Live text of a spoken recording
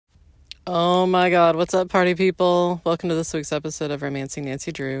Oh my God, what's up, party people? Welcome to this week's episode of Romancing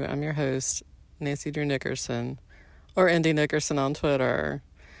Nancy Drew. I'm your host, Nancy Drew Nickerson, or Indy Nickerson on Twitter,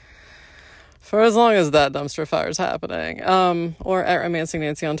 for as long as that dumpster fire is happening. Or at Romancing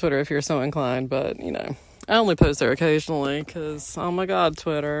Nancy on Twitter if you're so inclined, but I only post there occasionally because, oh my God,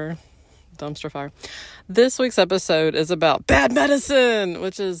 Twitter. Dumpster fire. This week's episode is about Bad Medicine,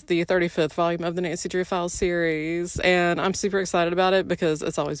 which is the 35th volume of the Nancy Drew Files series, and I'm super excited about it because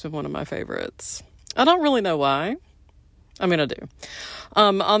it's always been one of my favorites. I don't really know why. I mean, I do.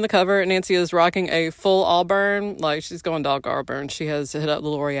 On the cover, Nancy is rocking a full auburn, like she's going dog auburn. She has hit up the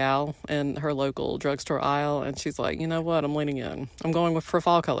L'Oreal in her local drugstore aisle, and she's like, you know what, I'm leaning in. I'm going for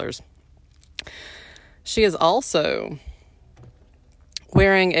fall colors. She is also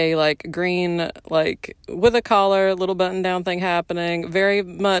wearing a green, with a collar, little button down thing happening, very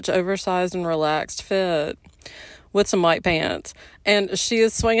much oversized and relaxed fit with some white pants. And she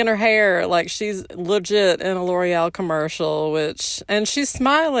is swinging her hair like she's legit in a L'Oreal commercial, and she's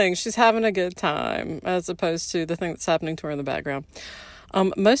smiling. She's having a good time as opposed to the thing that's happening to her in the background.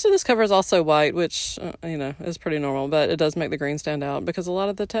 Most of this cover is also white, which, is pretty normal, but it does make the green stand out because a lot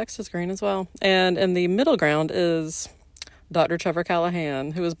of the text is green as well. And in the middle ground is Dr. Trevor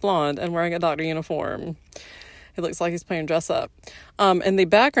Callahan, who is blonde and wearing a doctor uniform. He looks like he's playing dress up. In the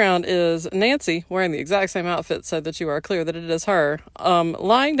background is Nancy wearing the exact same outfit so that you are clear that it is her,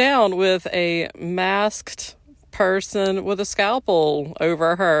 lying down with a masked person with a scalpel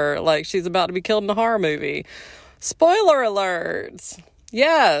over her like she's about to be killed in a horror movie. Spoiler alert!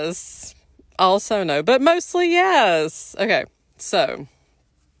 Yes. Also no, but mostly yes. Okay, so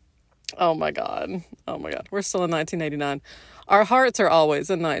Oh my God. We're still in 1989. Our hearts are always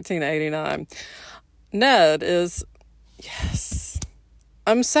in 1989. Ned is, yes.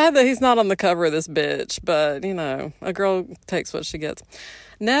 I'm sad that he's not on the cover of this bitch, but, a girl takes what she gets.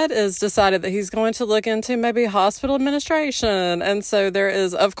 Ned has decided that he's going to look into maybe hospital administration. And so there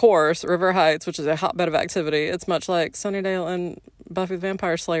is, of course, River Heights, which is a hotbed of activity. It's much like Sunnydale and Buffy the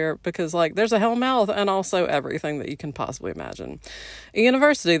Vampire Slayer because, there's a Hellmouth and also everything that you can possibly imagine. A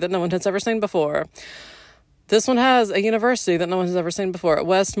university that no one has ever seen before. This one has a university that no one has ever seen before.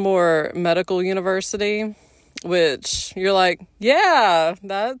 Westmore Medical University, which you're like, yeah,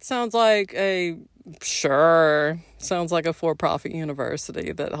 that sounds like sounds like a for-profit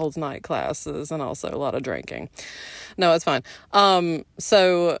university that holds night classes and also a lot of drinking. No, it's fine.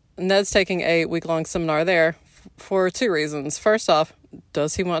 So Ned's taking a week-long seminar there for two reasons. First off,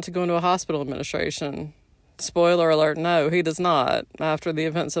 does he want to go into a hospital administration? Spoiler alert, no, he does not after the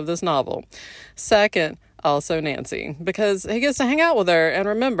events of this novel. Second, also Nancy, because he gets to hang out with her. And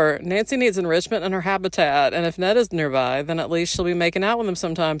remember, Nancy needs enrichment in her habitat. And if Ned is nearby, then at least she'll be making out with him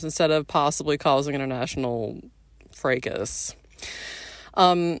sometimes instead of possibly causing international fracas.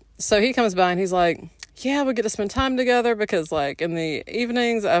 So he comes by and he's like, yeah, we get to spend time together because, in the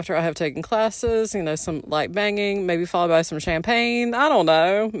evenings after I have taken classes, some light banging, maybe followed by some champagne. I don't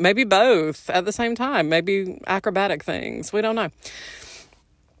know. Maybe both at the same time. Maybe acrobatic things. We don't know.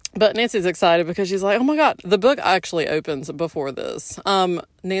 But Nancy's excited because she's like, oh my God, the book actually opens before this.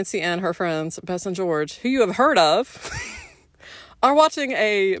 Nancy and her friends, Bess and George, who you have heard of, are watching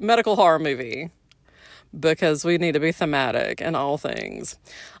a medical horror movie because we need to be thematic in all things.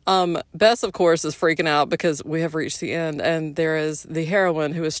 Bess, of course, is freaking out because we have reached the end and there is the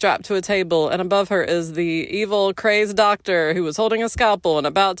heroine who is strapped to a table and above her is the evil, crazed doctor who is holding a scalpel and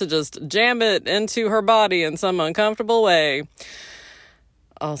about to just jam it into her body in some uncomfortable way.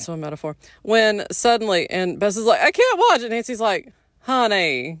 Also a metaphor. When suddenly, and Bess is like, I can't watch it. Nancy's like,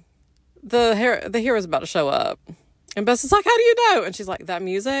 honey, the hero's about to show up. And Bess is like, how do you know? And she's like, that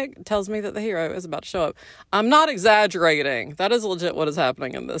music tells me that the hero is about to show up. I'm not exaggerating. That is legit what is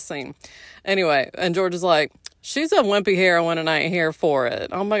happening in this scene. Anyway, and George is like, she's a wimpy heroine and I ain't here for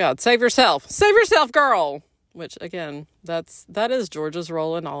it. Oh my God, save yourself. Save yourself, girl. Which, again, that is George's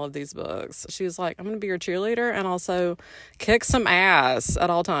role in all of these books. She's like, I'm going to be your cheerleader and also kick some ass at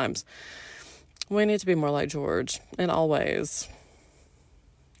all times. We need to be more like George in all ways.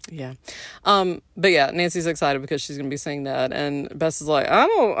 Yeah. But yeah, Nancy's excited because she's going to be seeing that. And Bess is like,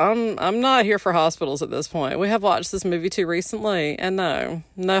 I'm not here for hospitals at this point. We have watched this movie too recently and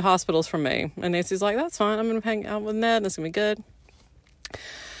no hospitals for me. And Nancy's like, that's fine. I'm going to hang out with Ned and it's going to be good.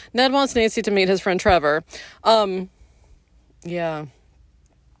 Ned wants Nancy to meet his friend Trevor. Yeah.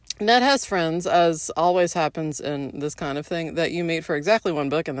 Ned has friends, as always happens in this kind of thing, that you meet for exactly one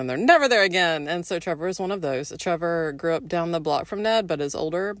book and then they're never there again. And so Trevor is one of those. Trevor grew up down the block from Ned, but is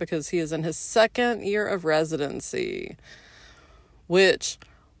older because he is in his second year of residency, which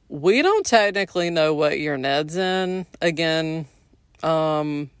we don't technically know what year Ned's in. Again,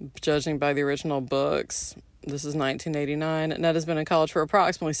 Judging by the original books. This is 1989. Ned has been in college for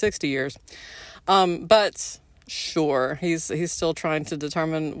approximately 60 years. But sure, he's still trying to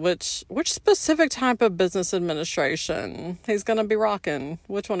determine which specific type of business administration he's going to be rocking,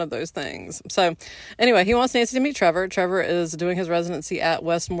 which one of those things. So anyway, he wants Nancy to meet Trevor. Trevor is doing his residency at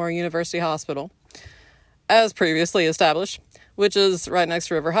Westmore University Hospital, as previously established, which is right next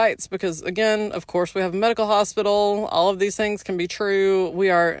to River Heights, because again, of course, we have a medical hospital. All of these things can be true.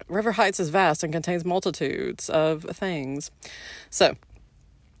 River Heights is vast and contains multitudes of things. So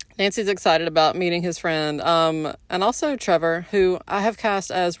Nancy's excited about meeting his friend, and also Trevor, who I have cast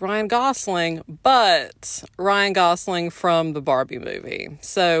as Ryan Gosling, but Ryan Gosling from the Barbie-movie.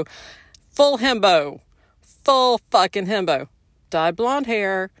 So full himbo, full fucking himbo, dyed blonde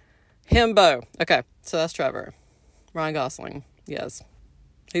hair, himbo. Okay, so that's Trevor. Ryan Gosling, yes.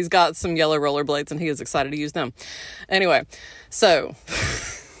 He's got some yellow rollerblades and he is excited to use them. Anyway, so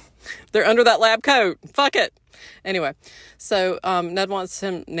they're under that lab coat. Fuck it. Anyway, so Ned wants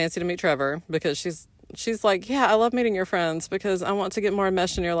Nancy to meet Trevor because she's like, yeah, I love meeting your friends because I want to get more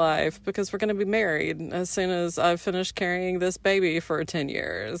enmeshed in your life because we're going to be married as soon as I've finished carrying this baby for 10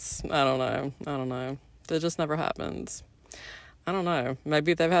 years. I don't know. That just never happens. I don't know.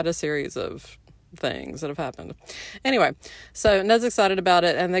 Maybe they've had a series of things that have happened. Anyway, so Ned's excited about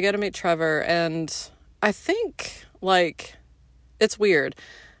it and they go to meet Trevor, and I think, like, it's weird.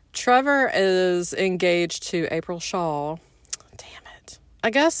 Trevor is engaged to April Shaw. Damn it. I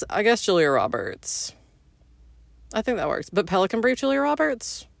guess Julia Roberts. I think that works. But Pelican Brief Julia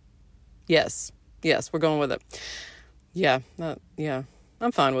Roberts? Yes, we're going with it. Yeah.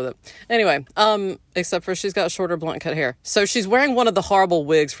 I'm fine with it. Anyway, except for she's got shorter blunt cut hair. So she's wearing one of the horrible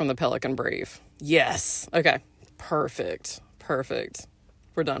wigs from the Pelican Brief. Yes. Okay. Perfect.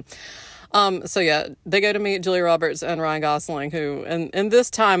 We're done. So yeah, they go to meet Julia Roberts and Ryan Gosling, who in this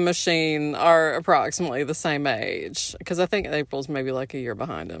time machine are approximately the same age. Because I think April's maybe like a year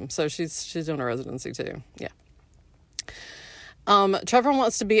behind him. So she's doing a residency too. Yeah. Trevor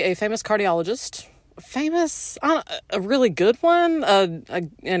wants to be a famous cardiologist. A really good one.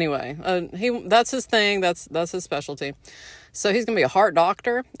 Anyway, that's his thing. That's his specialty. So he's going to be a heart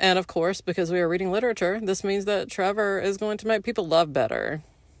doctor. And of course, because we are reading literature, this means that Trevor is going to make people love better.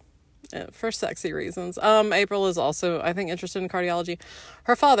 For sexy reasons. April is also, I think, interested in cardiology.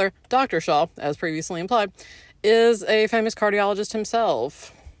 Her father, Dr. Shaw, as previously implied, is a famous cardiologist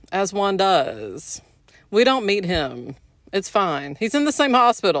himself, as one does. We don't meet him. It's fine. He's in the same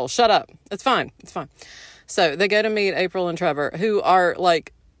hospital. Shut up. It's fine. So they go to meet April and Trevor, who are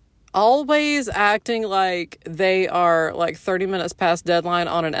like always acting like they are like 30 minutes past deadline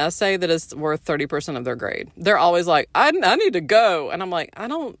on an essay that is worth 30% of their grade. They're always like, I need to go. And I'm like, I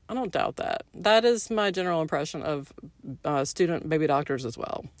don't doubt that. That is my general impression of student baby doctors as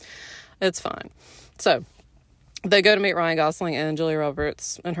well. It's fine. So they go to meet Ryan Gosling and Julia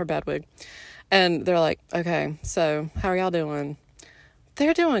Roberts in her bad wig. And they're like, okay, so how are y'all doing?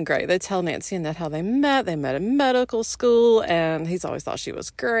 They're doing great. They tell Nancy and Ned how they met. They met in medical school, and he's always thought she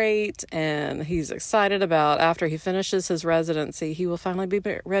was great. And he's excited about after he finishes his residency, he will finally be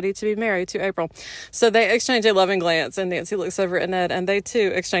ready to be married to April. So they exchange a loving glance, and Nancy looks over at Ned, and they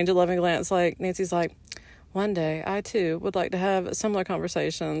too exchange a loving glance. Like, Nancy's like, one day I too would like to have similar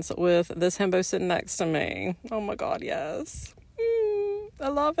conversations with this himbo sitting next to me. Oh my God, yes. I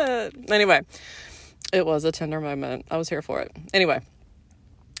love it. Anyway, it was a tender moment. I was here for it. Anyway,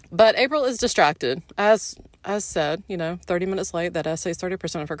 but April is distracted, as said, 30 minutes late. That essay is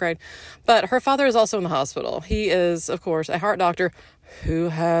 30% of her grade. But her father is also in the hospital. He is, of course, a heart doctor who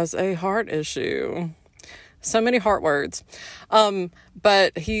has a heart issue. So many heart words.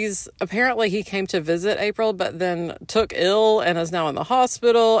 But he came to visit April, but then took ill and is now in the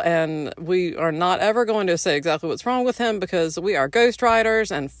hospital. And we are not ever going to say exactly what's wrong with him because we are ghostwriters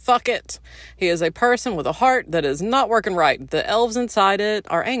and fuck it. He is a person with a heart that is not working right. The elves inside it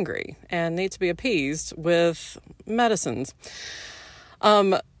are angry and need to be appeased with medicines.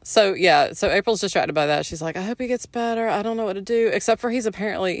 So April's distracted by that. She's like, I hope he gets better. I don't know what to do. Except for he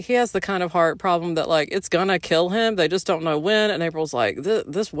has the kind of heart problem that like, it's gonna kill him. They just don't know when. And April's like,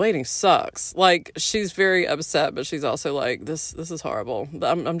 this waiting sucks. Like, she's very upset, but she's also like, this is horrible.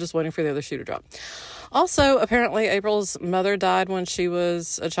 I'm just waiting for the other shoe to drop. Also, apparently April's mother died when she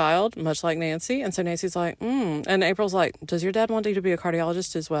was a child, much like Nancy. And so Nancy's like, And April's like, does your dad want you to be a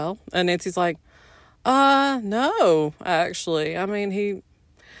cardiologist as well? And Nancy's like, no, actually. I mean,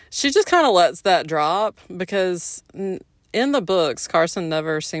 she just kind of lets that drop because in the books, Carson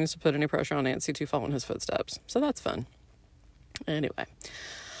never seems to put any pressure on Nancy to follow in his footsteps. So that's fun. Anyway,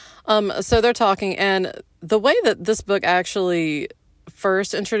 so they're talking, and the way that this book actually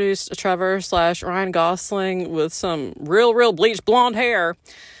first introduced Trevor / Ryan Gosling with some real bleached blonde hair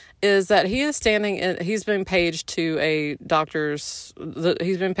is that he is he's been paged to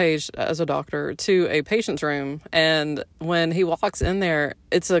he's been paged as a doctor to a patient's room. And when he walks in there,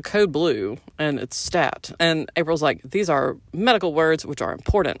 it's a code blue and it's stat. And April's like, these are medical words, which are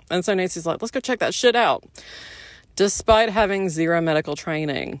important. And so Nancy's like, let's go check that shit out. Despite having zero medical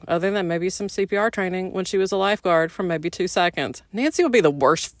training, other than maybe some CPR training when she was a lifeguard for maybe 2 seconds. Nancy would be the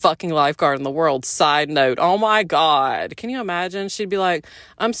worst fucking lifeguard in the world. Side note. Oh my God. Can you imagine? She'd be like,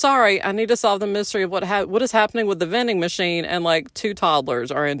 I'm sorry, I need to solve the mystery of what is happening with the vending machine, and like 2 toddlers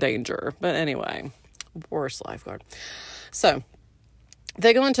are in danger. But anyway, worst lifeguard. So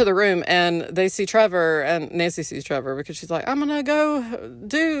they go into the room and they see Trevor, and Nancy sees Trevor because she's like, I'm going to go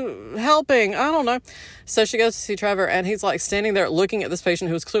do helping. I don't know. So she goes to see Trevor, and he's like standing there looking at this patient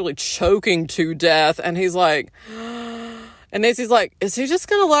who is clearly choking to death. And he's like, and Nancy's like, is he just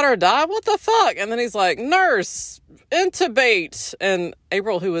going to let her die? What the fuck? And then he's like, nurse, intubate. And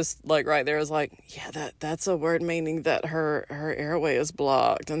April, who was like right there, is like, yeah, that's a word meaning that her airway is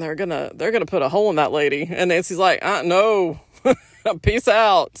blocked and they're going to put a hole in that lady. And Nancy's like, no. Peace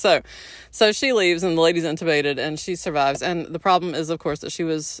out. So she leaves, and the lady's intubated, and she survives. And the problem is, of course, that she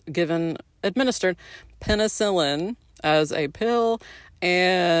was administered penicillin as a pill,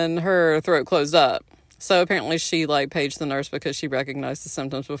 and her throat closed up. So apparently she like paged the nurse because she recognized the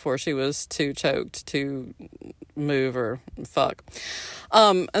symptoms before she was too choked to move or fuck.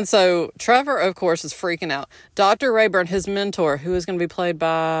 And so Trevor, of course, is freaking out. Dr. Rayburn, his mentor, who is going to be played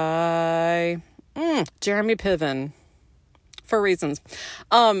by Jeremy Piven, for reasons.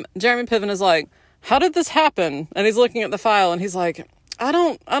 Jeremy Piven is like, how did this happen? And he's looking at the file, and he's like, I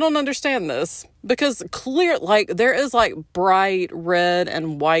don't understand this, because there is like bright red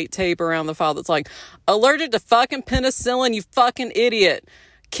and white tape around the file that's like, allergic to fucking penicillin, you fucking idiot.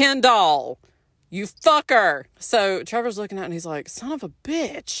 Ken doll, you fucker. So Trevor's looking at it, and he's like, son of a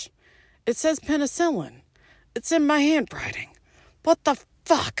bitch. It says penicillin. It's in my handwriting. What the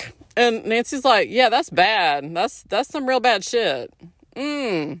fuck? And Nancy's like, yeah, that's bad. That's some real bad shit.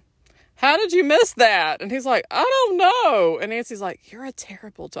 How did you miss that? And he's like, I don't know. And Nancy's like, you're a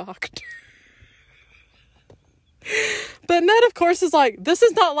terrible doctor. But Ned, of course, is like, this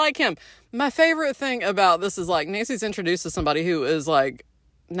is not like him. My favorite thing about this is like, Nancy's introduced to somebody who is like,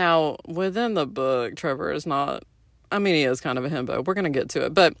 now within the book, Trevor is not, I mean, he is kind of a himbo. We're going to get to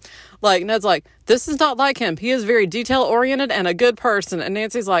it. But like, Ned's like, this is not like him. He is very detail oriented and a good person. And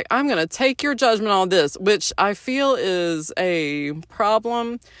Nancy's like, I'm going to take your judgment on this, which I feel is a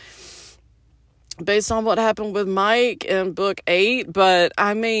problem based on what happened with Mike in book 8. But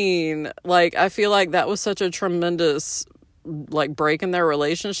I mean, like, I feel like that was such a tremendous like break in their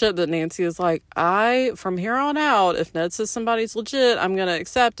relationship that Nancy is like, from here on out, if Ned says somebody's legit, I'm going to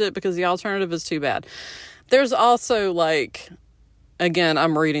accept it because the alternative is too bad. There's also, like, again,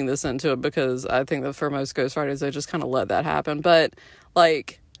 I'm reading this into it because I think that for most ghostwriters, they just kind of let that happen. But,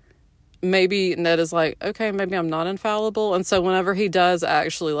 like, maybe Ned is like, okay, maybe I'm not infallible. And so whenever he does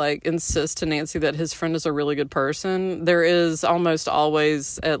actually, like, insist to Nancy that his friend is a really good person, there is almost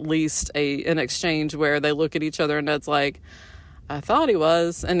always at least an exchange where they look at each other and Ned's like, I thought he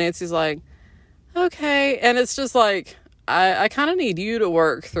was. And Nancy's like, okay. And it's just like, I kind of need you to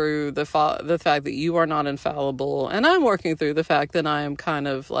work through the fact that you are not infallible, and I'm working through the fact that I am kind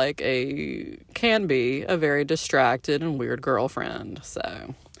of like can be a very distracted and weird girlfriend.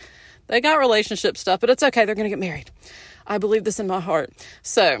 So they got relationship stuff, but it's okay. They're going to get married. I believe this in my heart.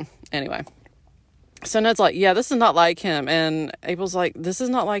 So anyway, so Ned's like, yeah, this is not like him. And April's like, this is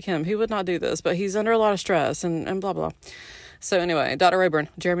not like him. He would not do this, but he's under a lot of stress and blah, blah. So anyway, Dr. Rayburn,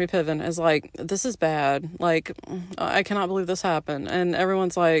 Jeremy Piven, is like, this is bad. Like, I cannot believe this happened. And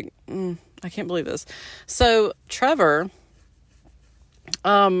everyone's like, I can't believe this. So Trevor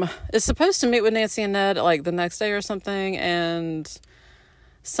is supposed to meet with Nancy and Ned like the next day or something. And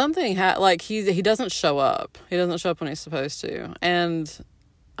something he doesn't show up. He doesn't show up when he's supposed to. And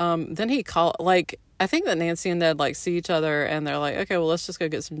then he I think that Nancy and Ned like see each other and they're like, okay, well, let's just go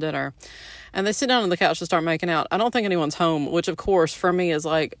get some dinner. And they sit down on the couch to start making out. I don't think anyone's home, which of course for me is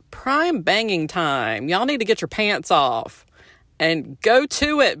like prime banging time. Y'all need to get your pants off and go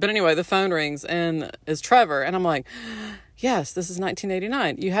to it. But anyway, the phone rings and it's Trevor. And I'm like, yes, this is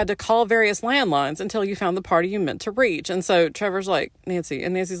 1989. You had to call various landlines until you found the party you meant to reach. And so Trevor's like, Nancy.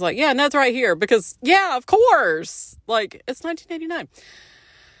 And Nancy's like, yeah, Ned's right here. Because, yeah, of course. Like, it's 1989.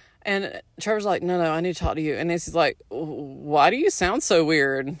 And Trevor's like, no, I need to talk to you. And Nancy's like, why do you sound so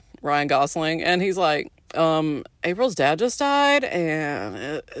weird, Ryan Gosling? And he's like, April's dad just died,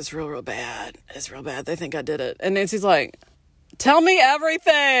 and it's real bad. It's real bad. They think I did it. And Nancy's like, Tell me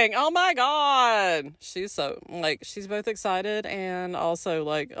everything. Oh my God. She's so, like, she's both excited and also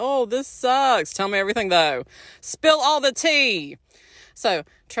like, oh, this sucks. Tell me everything though. Spill all the tea. So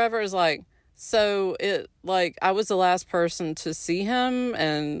Trevor is like, so I was the last person to see him,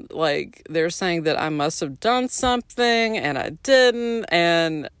 and like they're saying that I must have done something and I didn't.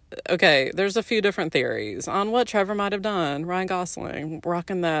 And okay, there's a few different theories on what Trevor might have done. Ryan Gosling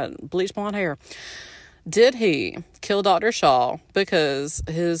rocking that bleach blonde hair. Did he kill Dr. Shaw because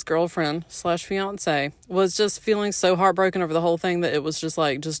his girlfriend / fiancé was just feeling so heartbroken over the whole thing that it was just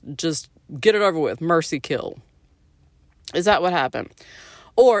like, just get it over with, mercy kill? Is that what happened?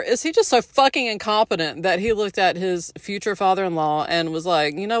 Or is he just so fucking incompetent that he looked at his future father-in-law and was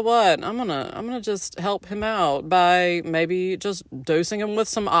like, you know what, I'm gonna just help him out by maybe just dosing him with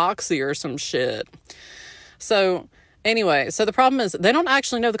some oxy or some shit. So anyway, so the problem is they don't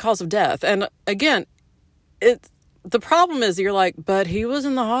actually know the cause of death. And again, the problem is you're like, but he was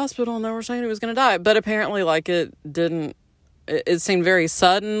in the hospital and they were saying he was gonna die. But apparently like it seemed very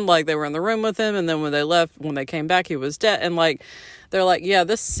sudden, like they were in the room with him, and then when they came back, he was dead. And like, they're like, yeah,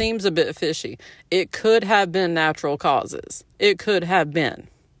 this seems a bit fishy. It could have been natural causes. It could have.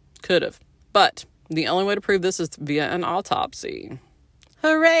 But the only way to prove this is via an autopsy.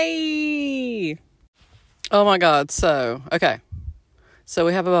 Hooray! Oh my God. So, okay. So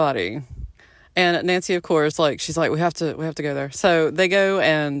we have a body. And Nancy, of course, like, she's like, we have to go there. So they go,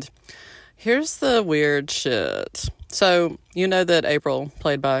 and here's the weird shit. So, you know that April,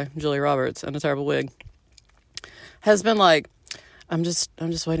 played by Julia Roberts in a terrible wig, has been like, I'm just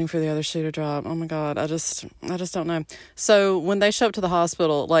waiting for the other shoe to drop. Oh my God, I just don't know. So when they show up to the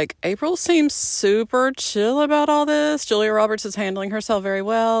hospital, like, April seems super chill about all this. Julia Roberts is handling herself very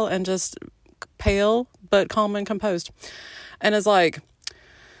well and just pale but calm and composed, and is like,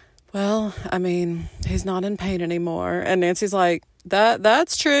 well, I mean, he's not in pain anymore. And Nancy's like,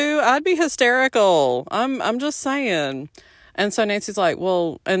 that's true. I'd be hysterical. I'm just saying. And so Nancy's like,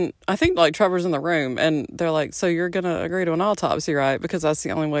 well, and I think like Trevor's in the room, and they're like, so you're going to agree to an autopsy, right? Because that's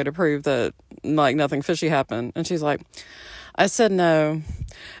the only way to prove that like nothing fishy happened. And she's like, I said no.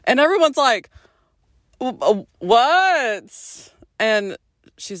 And everyone's like, what? And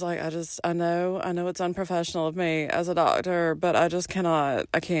she's like, I know it's unprofessional of me as a doctor, but I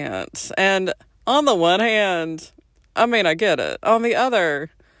can't. And on the one hand, I mean, I get it. On the other,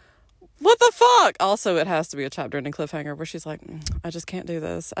 what the fuck? Also, it has to be a chapter-ending cliffhanger where she's like, I just can't do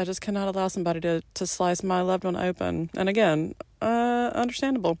this. I just cannot allow somebody to slice my loved one open. And again,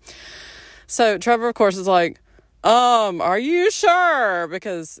 understandable. So Trevor, of course, is like, are you sure?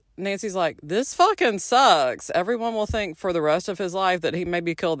 Because Nancy's like, this fucking sucks. Everyone will think for the rest of his life that he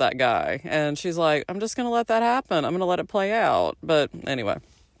maybe killed that guy. And she's like, I'm just going to let that happen. I'm going to let it play out. But anyway.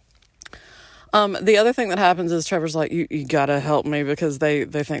 The other thing that happens is Trevor's like, you gotta help me because they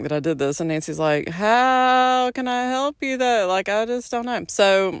think that I did this. And Nancy's like, how can I help you though? Like, I just don't know.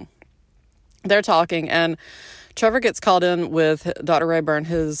 So they're talking, and Trevor gets called in with Dr. Rayburn,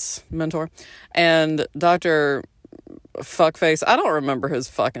 his mentor, and Dr. Fuckface. I don't remember his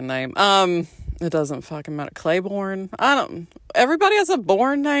fucking name. It doesn't fucking matter. Claiborne. Everybody has a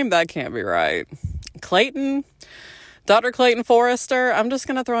Bourne name. That can't be right. Clayton. Dr. Clayton Forrester. I'm just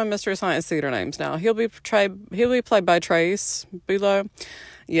going to throw in Mystery Science Theater names now. He'll be played by Trace Bulow.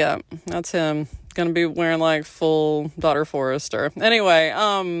 Yeah, that's him. Going to be wearing like full Dr. Forrester. Anyway,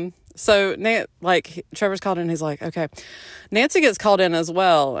 so Trevor's called in. He's like, okay. Nancy gets called in as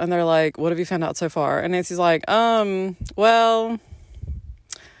well. And they're like, what have you found out so far? And Nancy's like, well,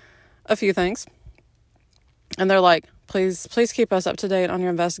 a few things. And they're like, please keep us up to date on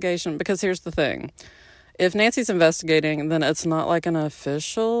your investigation, because here's the thing. If Nancy's investigating, then it's not like an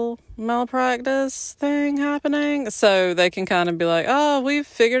official malpractice thing happening. So they can kind of be like, oh, we've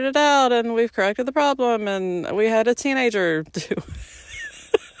figured it out and we've corrected the problem and we had a teenager do it.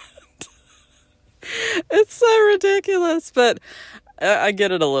 It's so ridiculous, but I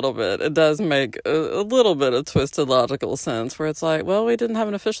get it a little bit. It does make a little bit of twisted logical sense where it's like, well, we didn't have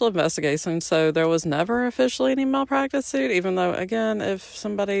an official investigation, so there was never officially any malpractice suit, even though, again, if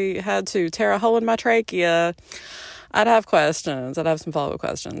somebody had to tear a hole in my trachea, I'd have questions. I'd have some follow-up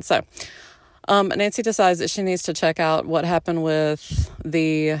questions. So Nancy decides that she needs to check out what happened with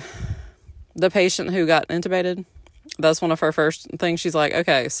the patient who got intubated. That's one of her first things. She's like,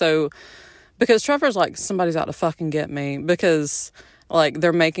 okay, so because Trevor's like, somebody's out to fucking get me because like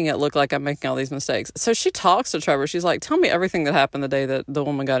they're making it look like I'm making all these mistakes. So she talks to Trevor. She's like, tell me everything that happened the day that the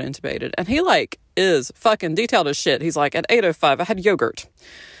woman got intubated. And he like is fucking detailed as shit. He's like, at 8:05, I had yogurt.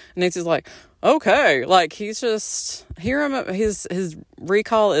 Nancy's like, okay. Like, he's just, his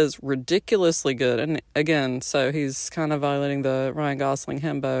recall is ridiculously good. And again, so he's kind of violating the Ryan Gosling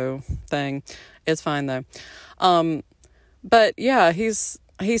himbo thing. It's fine though. But yeah, he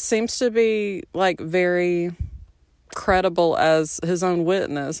seems to be like very credible as his own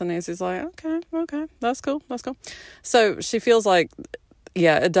witness. And Nancy's like, okay, that's cool. So she feels like,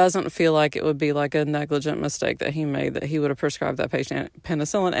 yeah, it doesn't feel like it would be like a negligent mistake that he made, that he would have prescribed that patient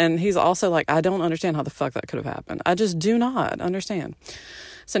penicillin. And he's also like, I don't understand how the fuck that could have happened. I just do not understand.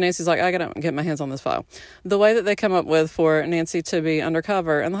 So Nancy's like, I gotta get my hands on this file. The way that they come up with for Nancy to be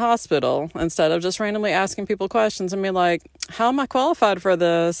undercover in the hospital, instead of just randomly asking people questions and be like, how am I qualified for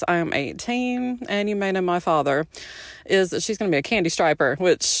this? I am 18 and you may know my father, is that she's going to be a candy striper,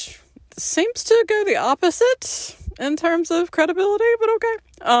 which seems to go the opposite in terms of credibility, but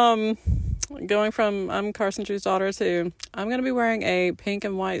okay. Going from I'm Carson Drew's daughter to I'm going to be wearing a pink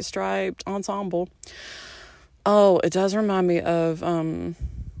and white striped ensemble. Oh, it does remind me of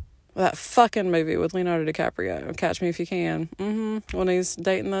that fucking movie with Leonardo DiCaprio, Catch Me If You Can. When he's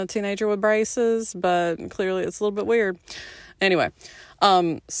dating the teenager with braces, but clearly it's a little bit weird. Anyway,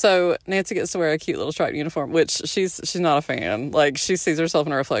 so Nancy gets to wear a cute little striped uniform, which she's not a fan. Like, she sees herself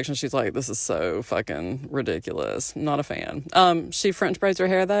in her reflection. She's like, this is so fucking ridiculous. Not a fan. She French braids her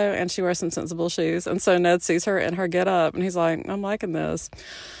hair though, and she wears some sensible shoes. And so Ned sees her in her get up and he's like, I'm liking this,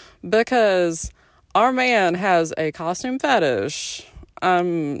 because our man has a costume fetish.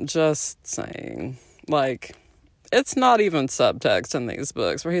 I'm just saying, like, it's not even subtext in these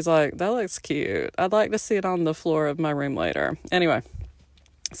books where he's like, that looks cute. I'd like to see it on the floor of my room later. Anyway,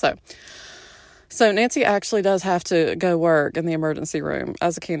 so Nancy actually does have to go work in the emergency room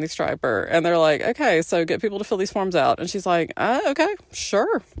as a candy striper. And they're like, okay, so get people to fill these forms out. And she's like, okay,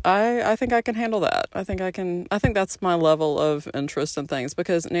 sure. I think I can handle that. I think that's my level of interest in things,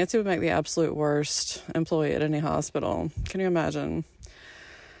 because Nancy would make the absolute worst employee at any hospital. Can you imagine?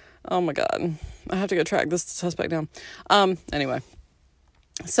 Oh my God. I have to go track this suspect down. Anyway.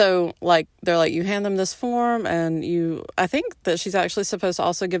 So, like, they're like, you hand them this form, and I think that she's actually supposed to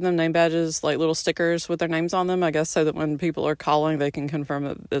also give them name badges, like little stickers with their names on them, I guess, so that when people are calling, they can confirm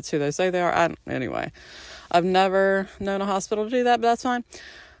that it's who they say they are. Anyway, I've never known a hospital to do that, but that's fine.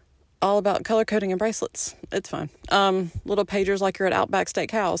 All about color coding and bracelets. It's fine. Little pagers like you're at Outback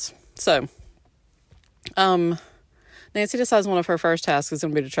Steakhouse. So, Nancy decides one of her first tasks is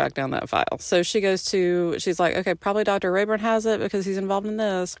going to be to track down that file. So she's like, okay, probably Dr. Rayburn has it because he's involved in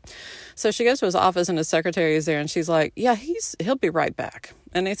this. So she goes to his office and his secretary is there, and she's like, yeah, he'll be right back.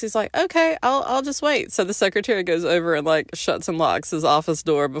 And Nancy's like, okay, I'll just wait. So the secretary goes over and like shuts and locks his office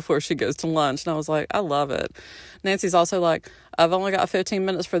door before she goes to lunch. And I was like, I love it. Nancy's also like, I've only got 15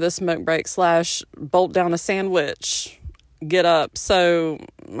 minutes for this smoke break / bolt down a sandwich get up, so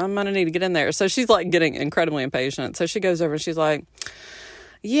I'm gonna need to get in there. So she's like getting incredibly impatient. So she goes over and she's like,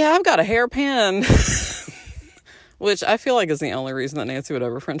 yeah, I've got a hairpin. Which I feel like is the only reason that Nancy would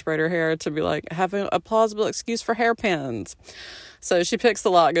ever French braid her hair, to be like having a plausible excuse for hairpins. So she picks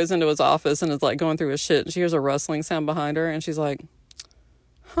the lock, goes into his office, and is like going through his shit, and she hears a rustling sound behind her, and she's like,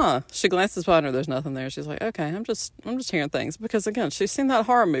 huh. She glances behind her, there's nothing there. She's like, okay, I'm just hearing things, because again, she's seen that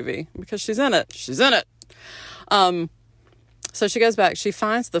horror movie, because she's in it. So she goes back, she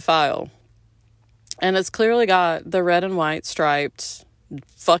finds the file, and it's clearly got the red and white striped,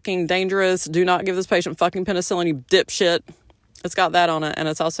 fucking dangerous, do not give this patient fucking penicillin, you dipshit. It's got that on it, and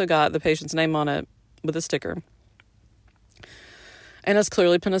it's also got the patient's name on it with a sticker. And it's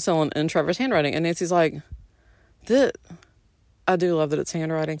clearly penicillin in Trevor's handwriting. And Nancy's like, I do love that it's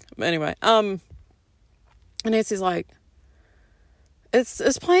handwriting. But anyway, and Nancy's like,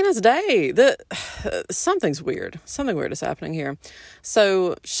 it's plain as day. Something's weird. Something weird is happening here.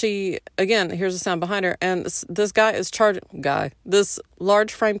 So she, again, hears a sound behind her, and this this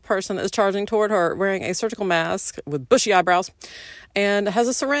large framed person is charging toward her wearing a surgical mask with bushy eyebrows and has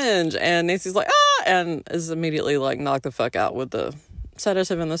a syringe. And Nancy's like, and is immediately like knocked the fuck out with the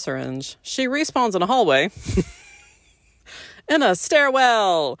sedative in the syringe. She respawns in a hallway. In a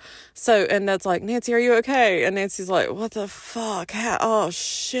stairwell. So, and Ned's like, Nancy, are you okay? And Nancy's like, what the fuck? Oh,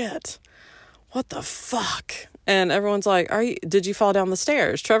 shit. What the fuck? And everyone's like, did you fall down the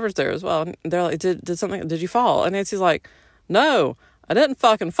stairs? Trevor's there as well. And they're like, did you fall? And Nancy's like, no, I didn't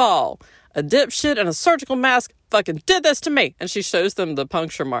fucking fall. A dipshit in a surgical mask fucking did this to me. And she shows them the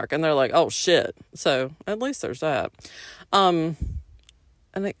puncture mark, and they're like, oh, shit. So, at least there's that. And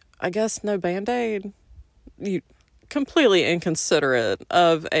I guess no Band-Aid. Completely inconsiderate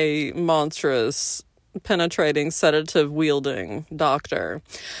of a monstrous penetrating, sedative-wielding doctor.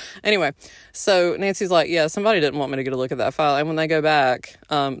 Anyway, so Nancy's like, yeah, somebody didn't want me to get a look at that file. And when they go back,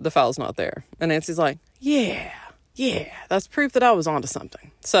 the file's not there. And Nancy's like, yeah, that's proof that I was onto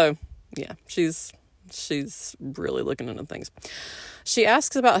something. So, yeah, she's really looking into things. She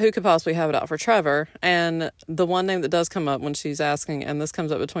asks about who could possibly have it out for Trevor, and the one name that does come up when she's asking, and this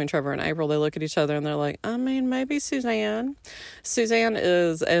comes up between Trevor and April, they look at each other and they're like, I mean, maybe Suzanne. Suzanne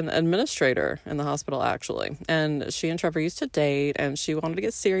is an administrator in the hospital, actually, and she and Trevor used to date, and she wanted to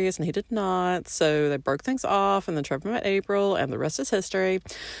get serious, and he did not, so they broke things off, and then Trevor met April, and the rest is history.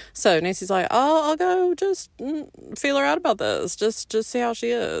 So Nancy's like, oh, I'll go just feel her out about this, just see how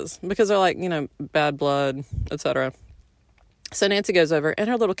she is, because they're like, bad blood, etc. So Nancy goes over in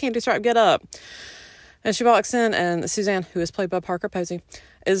her little candy stripe get up, and she walks in, and Suzanne, who is played by Parker Posey,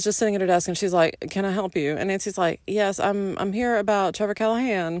 is just sitting at her desk, and she's like, can I help you? And Nancy's like, yes, I'm here about Trevor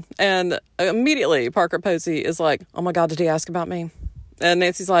Callahan. And immediately Parker Posey is like, oh my God, did he ask about me? And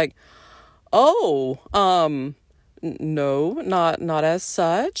Nancy's like, oh, no, not as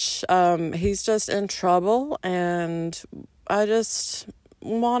such. He's just in trouble, and I just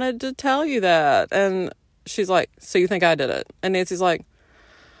wanted to tell you that. And she's like, so you think I did it? And Nancy's like,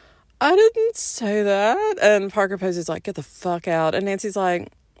 I didn't say that. And Parker Posey's like, get the fuck out. And Nancy's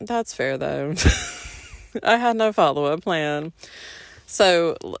like, that's fair though. I had no follow-up plan.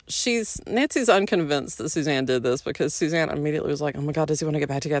 So Nancy's unconvinced that Suzanne did this, because Suzanne immediately was like, oh my God, does he want to get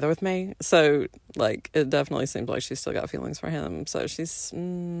back together with me? So it definitely seems like she's still got feelings for him. So she's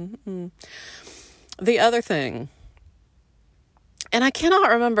The other thing, and I cannot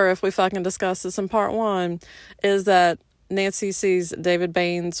remember if we fucking discussed this in part 1, is that Nancy sees David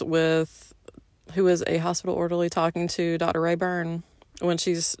Baines who is a hospital orderly, talking to Dr. Rayburn when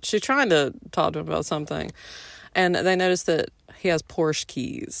she's trying to talk to him about something. And they notice that he has Porsche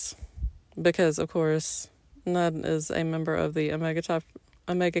keys, because, of course, Ned is a member of the Omega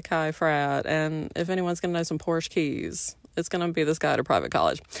Chi frat. And if anyone's going to know some Porsche keys, it's going to be this guy at a private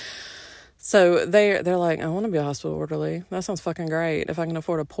college. So they're like, I want to be a hospital orderly. That sounds fucking great if I can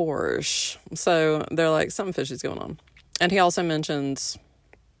afford a Porsche. So they're like, something fishy's going on. And he also mentions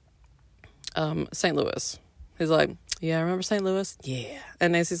St. Louis. He's like, yeah, remember St. Louis? Yeah.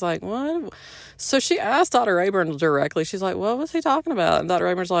 And Nancy's like, what? So she asked Dr. Rayburn directly. She's like, what was he talking about? And Dr.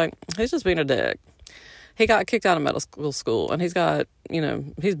 Rayburn's like, he's just being a dick. He got kicked out of medical school, and he's got,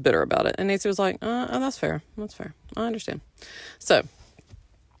 he's bitter about it. And Nancy was like, oh, that's fair. That's fair. I understand. So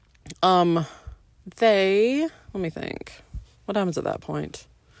let me think. What happens at that point?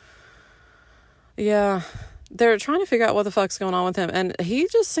 Yeah, they're trying to figure out what the fuck's going on with him, and he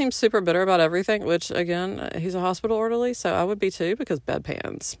just seems super bitter about everything, which, again, he's a hospital orderly, so I would be too, because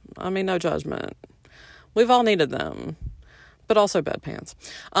bedpans. I mean, no judgment. We've all needed them, but also bedpans.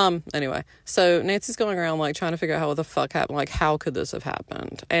 Anyway, so Nancy's going around, trying to figure out what the fuck happened, how could this have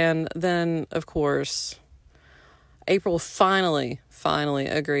happened? And then, of course, April finally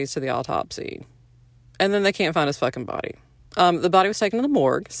agrees to the autopsy. And then they can't find his fucking body. The body was taken to the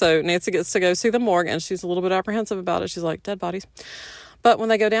morgue. So Nancy gets to go see the morgue, and she's a little bit apprehensive about it. She's like, dead bodies. But when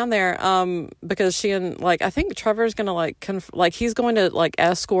they go down there, because she and, I think Trevor's going to, he's going to,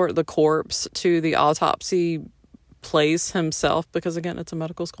 escort the corpse to the autopsy place himself, because, again, it's a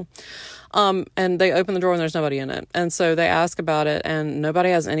medical school. And they open the drawer, and there's nobody in it. And so they ask about it, and nobody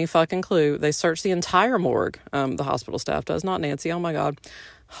has any fucking clue. They search the entire morgue. The hospital staff does, not Nancy. Oh my God.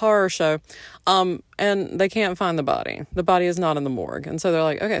 Horror show. And they can't find the body. The body is not in the morgue. And so they're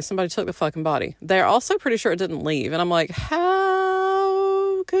like, okay, somebody took the fucking body. They're also pretty sure it didn't leave. And I'm like,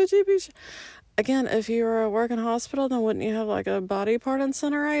 how could you be Again, if you were a working hospital, then wouldn't you have a body part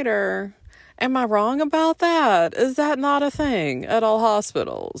incinerator? Am I wrong about that? Is that not a thing at all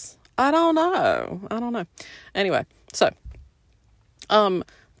hospitals? I don't know. Anyway, so,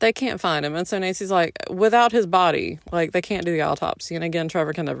 they can't find him. And so Nancy's like, without his body, they can't do the autopsy. And again,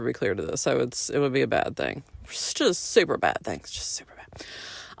 Trevor can never be clear to this. So it would be a bad thing. It's just super bad things. Just super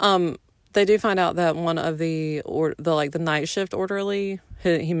bad. They do find out that one of the night shift orderly,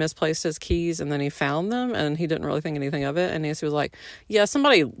 he misplaced his keys, and then he found them, and he didn't really think anything of it. And Nancy was like, yeah,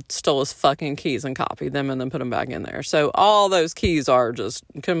 somebody stole his fucking keys and copied them and then put them back in there. So all those keys are just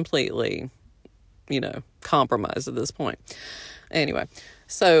completely, compromised at this point. Anyway,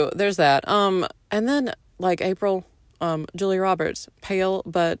 so there's that. And then, April, Julia Roberts, pale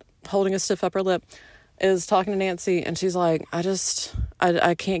but holding a stiff upper lip, is talking to Nancy, and she's like,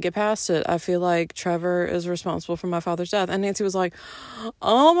 I can't get past it. I feel like Trevor is responsible for my father's death. And Nancy was like,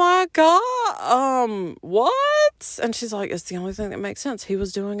 oh my God, what? And she's like, it's the only thing that makes sense. He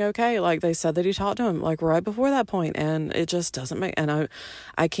was doing okay. They said that he talked to him, right before that point, and it just doesn't make, and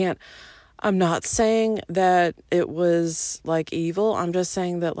I I'm not saying that it was, like, evil. I'm just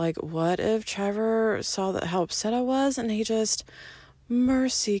saying that, like, what if Trevor saw that how upset I was and he just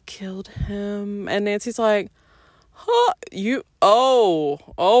mercy killed him? And Nancy's like, huh,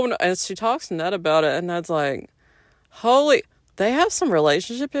 no. And she talks to Ned about it, and Ned's like, they have some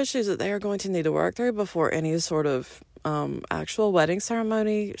relationship issues that they are going to need to work through before any sort of actual wedding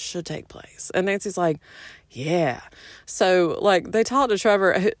ceremony should take place. And Nancy's like, yeah. So, like, they talk to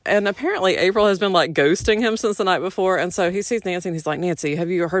Trevor, and apparently April has been, like, ghosting him since the night before. And so he sees Nancy, and he's like, Nancy, have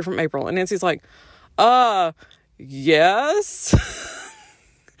you heard from April? And Nancy's like, yes.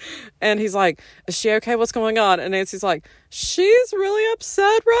 And he's like, is she okay? What's going on? And Nancy's like, she's really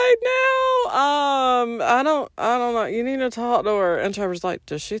upset right now. I don't know. You need to talk to her. And Trevor's like,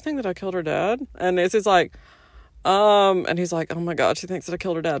 does she think that I killed her dad? And Nancy's like, and he's like, oh my God, she thinks that I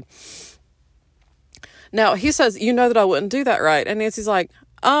killed her dad. Now, he says, you know that I wouldn't do that, right? And Nancy's like,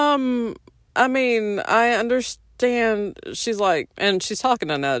 I mean, I understand. She's like, and she's talking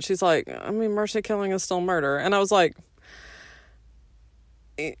to Ned. She's like, I mean, mercy killing is still murder. And I was like,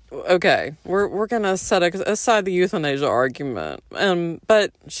 okay, we're gonna set aside the euthanasia argument.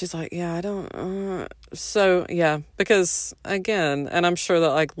 But she's like, yeah, I don't. So yeah, because again, and I'm sure that,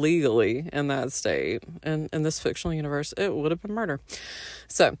 like, legally in that state and in this fictional universe, it would have been murder.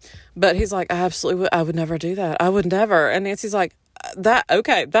 So, but he's like, I would never do that. I would never. And Nancy's like,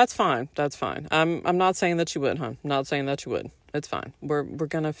 okay, that's fine. That's fine. I'm not saying that you would, huh? I'm not saying that you would. It's fine. We're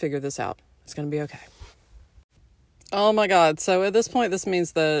gonna figure this out. It's gonna be okay. Oh my God. So at this point, this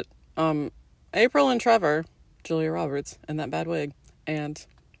means that April and Trevor, Julia Roberts in that bad wig, and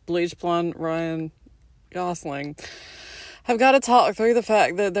bleach blonde Ryan Gosling have got to talk through the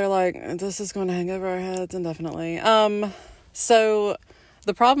fact that they're like, this is going to hang over our heads indefinitely. So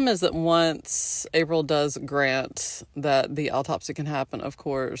the problem is that once April does grant that the autopsy can happen, of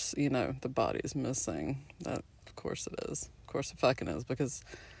course, you know, the body is missing. That, of course it is. Of course it fucking is, because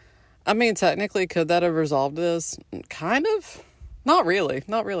I mean, technically, could that have resolved this? Kind of. Not really,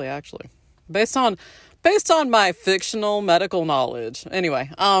 actually. Based on my fictional medical knowledge. Anyway,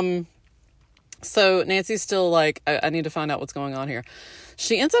 so Nancy's still like, I need to find out what's going on here.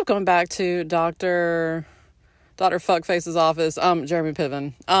 She ends up going back to Dr. Fuckface's office, Jeremy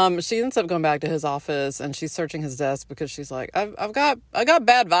Piven. She ends up going back to his office, and she's searching his desk because she's like, I got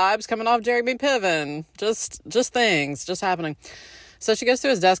bad vibes coming off Jeremy Piven. Just things just happening. So she goes through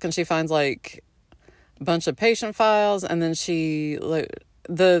his desk and she finds, like, a bunch of patient files, and then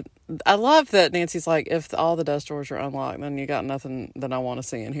I love that Nancy's like, if all the desk drawers are unlocked, then you got nothing that I want to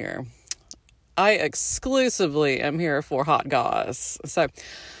see in here. I exclusively am here for hot goss. So,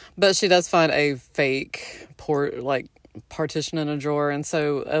 but she does find a fake partition in a drawer, and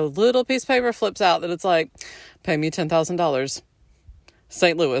so a little piece of paper flips out that it's like, pay me $10,000.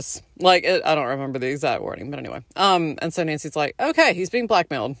 St. Louis. Like, I don't remember the exact wording, but anyway. And so Nancy's like, okay, he's being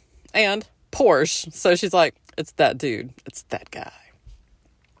blackmailed. And Porsche. So she's like, it's that dude. It's that guy.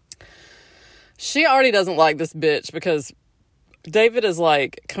 She already doesn't like this bitch because David is,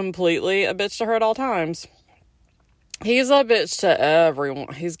 like, completely a bitch to her at all times. He's a bitch to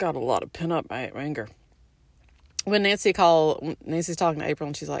everyone. He's got a lot of pent-up anger. When Nancy's talking to April,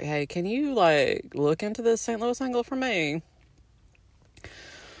 and she's like, hey, can you, like, look into this St. Louis angle for me?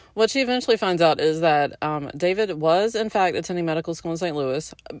 What she eventually finds out is that David was, in fact, attending medical school in St.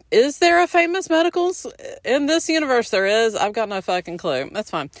 Louis. Is there a famous medicals in this universe? There is. I've got no fucking clue.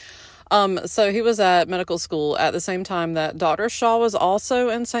 That's fine. So he was at medical school at the same time that Dr. Shaw was also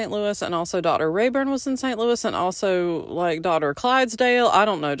in St. Louis, and also Dr. Rayburn was in St. Louis, and also, like, Dr. Clydesdale. I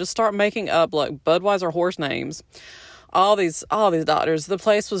don't know. Just start making up, like, Budweiser horse names. All these doctors. The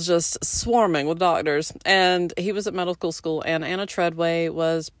place was just swarming with doctors. And he was at medical school, and Anna Treadway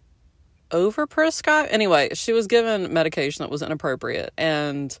was overprescribed. Anyway, she was given medication that was inappropriate,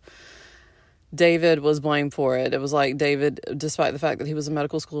 and David was blamed for it. It was like David, despite the fact that he was a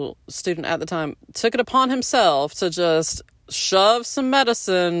medical school student at the time, took it upon himself to just shove some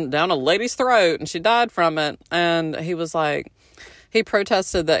medicine down a lady's throat, and she died from it. And he was like, he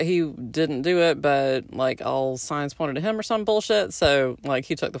protested that he didn't do it, but, like, all signs pointed to him or some bullshit. So, like,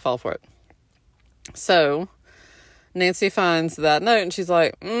 he took the fall for it. So Nancy finds that note, and she's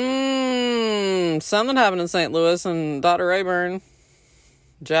like, something happened in St. Louis, and Dr. Rayburn,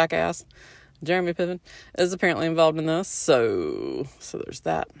 jackass, Jeremy Piven, is apparently involved in this. So there's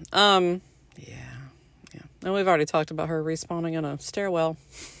that. Yeah. And we've already talked about her respawning in a stairwell,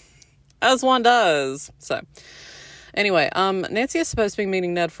 as one does. So anyway, Nancy is supposed to be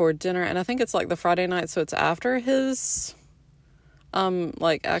meeting Ned for dinner, and I think it's, like, the Friday night, so it's after his,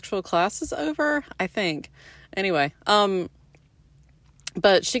 like, actual class is over, I think. Anyway,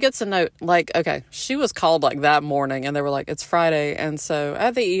 But she gets a note, like, okay, she was called, like, that morning, and they were like, it's Friday, and so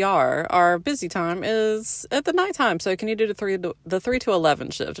at the ER, our busy time is at the nighttime, so can you do the 3 to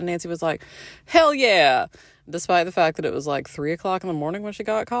 11 shift? And Nancy was like, hell yeah! Despite the fact that it was, like, 3 o'clock in the morning when she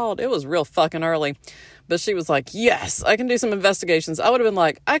got called. It was real fucking early. But she was like, yes, I can do some investigations. I would have been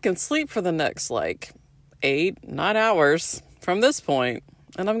like, I can sleep for the next, like, 8-9 hours from this point,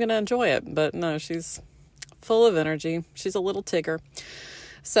 and I'm going to enjoy it. But no, she's full of energy. She's a little tigger.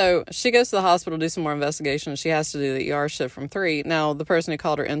 So she goes to the hospital to do some more investigation. She has to do the ER shift from 3. Now, the person who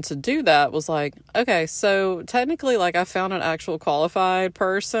called her in to do that was like, okay, so technically, like, I found an actual qualified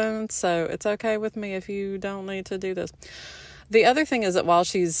person, so it's okay with me if you don't need to do this. The other thing is that while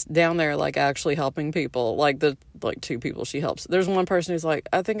she's down there, like, actually helping people, like, the 2 people she helps, there's one person who's like,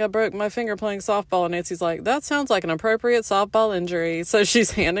 I think I broke my finger playing softball, and Nancy's like, that sounds like an appropriate softball injury. So she's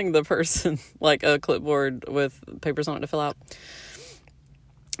handing the person, like, a clipboard with papers on it to fill out.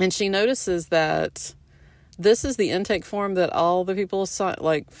 And she notices that this is the intake form that all the people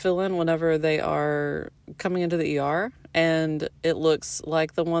fill in whenever they are coming into the ER. And it looks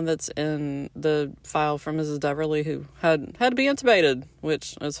like the one that's in the file from Mrs. Deverly, who had to be intubated,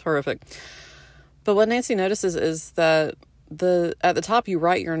 which is horrific. But what Nancy notices is that at the top you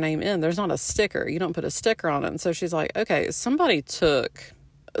write your name in. There's not a sticker. You don't put a sticker on it. And so she's like, okay, somebody took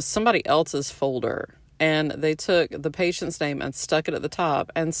somebody else's folder and they took the patient's name and stuck it at the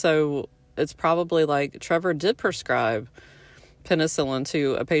top. And so it's probably like Trevor did prescribe penicillin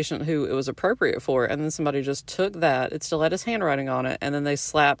to a patient who it was appropriate for, and then somebody just took that, it still had his handwriting on it, and then they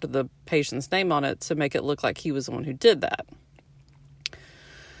slapped the patient's name on it to make it look like he was the one who did that.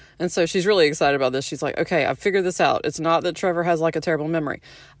 And so she's really excited about this. She's like, okay, I've figured this out. It's not that Trevor has, like, a terrible memory.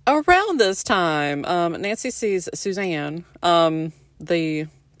 Around this time, Nancy sees Suzanne, the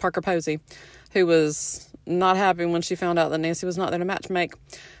Parker Posey, who was not happy when she found out that Nancy was not there to matchmake.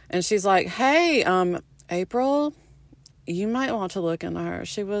 And she's like, hey, April, you might want to look into her.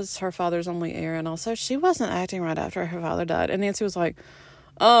 She was her father's only heir, and also she wasn't acting right after her father died. And Nancy was like,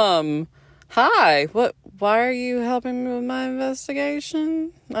 hi, why are you helping me with my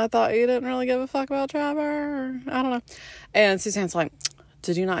investigation? I thought you didn't really give a fuck about Trevor, or I don't know. And Suzanne's like,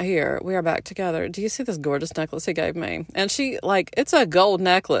 did you not hear? We are back together. Do you see this gorgeous necklace he gave me? And she, like, it's a gold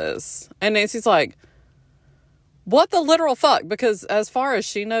necklace. And Nancy's like, what the literal fuck? Because as far as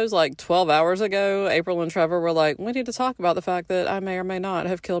she knows, like 12 hours ago, April and Trevor were like, we need to talk about the fact that I may or may not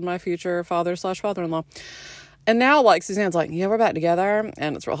have killed my future father/father-in-law. And now, like, Suzanne's like, yeah, we're back together,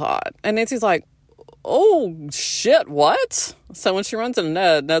 and it's real hot. And Nancy's like, oh, shit, what? So when she runs into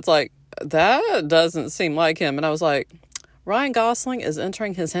Ned, Ned's like, that doesn't seem like him. And I was like, Ryan Gosling is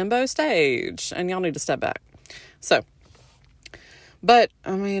entering his himbo stage, and y'all need to step back. So, but,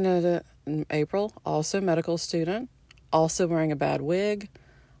 I mean, April, also medical student, also wearing a bad wig,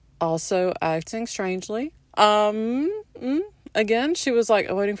 also acting strangely. Again, she was like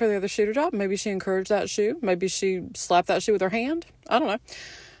waiting for the other shoe to drop. Maybe she encouraged that shoe. Maybe she slapped that shoe with her hand. I don't know.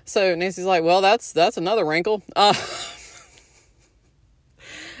 So Nancy's like, well, that's another wrinkle.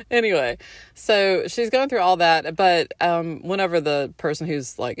 Anyway, so she's going through all that, but whenever the person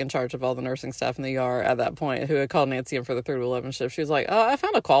who's like in charge of all the nursing staff in the ER at that point, who had called Nancy in for the 3 to 11 shift, she was like, I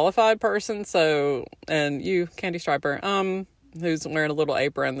found a qualified person, so, and you, Candy Striper, who's wearing a little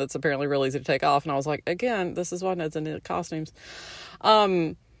apron that's apparently really easy to take off, and I was like, again, this is why Ned's into costumes,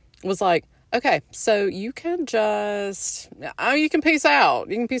 was like, okay, so you can just, you can peace out.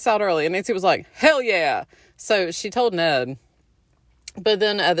 You can peace out early. And Nancy was like, hell yeah. So she told Ned. But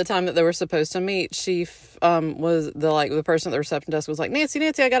then at the time that they were supposed to meet, she was the person at the reception desk was like, Nancy,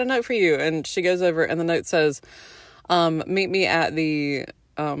 I got a note for you. And she goes over and the note says, meet me at the,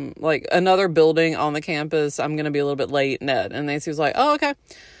 another building on the campus. I'm going to be a little bit late, Ned. And Nancy was like, oh, okay.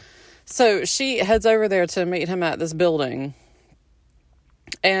 So she heads over there to meet him at this building.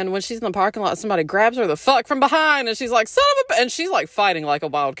 And when she's in the parking lot, somebody grabs her the fuck from behind, and she's like, son of a... And she's, like, fighting like a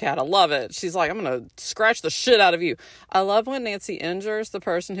wildcat. I love it. She's like, I'm gonna scratch the shit out of you. I love when Nancy injures the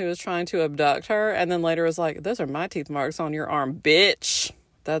person who is trying to abduct her, and then later is like, those are my teeth marks on your arm, bitch.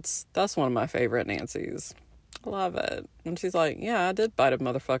 That's one of my favorite Nancys. I love it. And she's like, yeah, I did bite a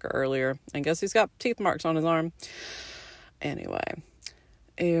motherfucker earlier, and guess he's got teeth marks on his arm. Anyway.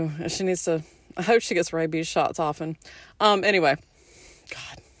 Ew. She needs to... I hope she gets rabies shots often. Anyway...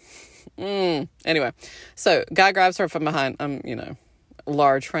 God. Anyway, so guy grabs her from behind,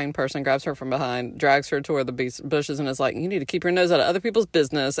 large framed person grabs her from behind, drags her toward the bushes and is like, you need to keep your nose out of other people's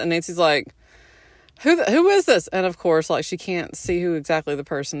business. And Nancy's like, who is this? And of course, like, she can't see who exactly the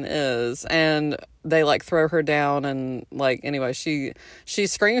person is. And they like throw her down and like, anyway, she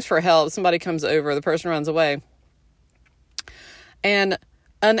screams for help. Somebody comes over, the person runs away. And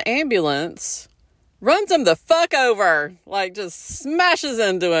an ambulance runs him the fuck over, like just smashes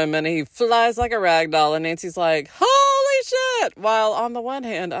into him, and he flies like a rag doll. And Nancy's like, holy shit! While on the one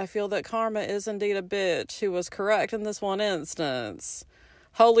hand, I feel that karma is indeed a bitch who was correct in this one instance.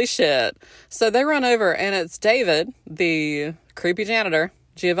 Holy shit. So they run over, and it's David, the creepy janitor,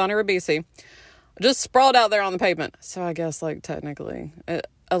 Giovanni Ribisi, just sprawled out there on the pavement. So I guess, like, technically,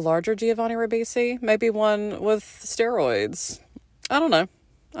 a larger Giovanni Ribisi, maybe one with steroids. I don't know.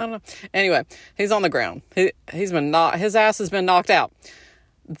 Anyway, he's on the ground. His ass has been knocked out.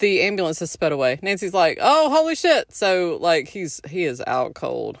 The ambulance has sped away. Nancy's like, oh, holy shit. So, like, he is out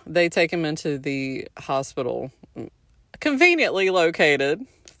cold. They take him into the hospital, conveniently located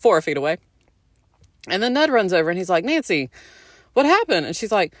 4 feet away. And then Ned runs over and he's like, Nancy, what happened? And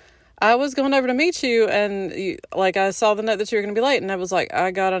she's like, I was going over to meet you, and I saw the note that you were going to be late. And I was like,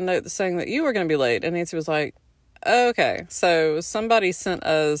 I got a note saying that you were going to be late. And Nancy was like, okay, so somebody sent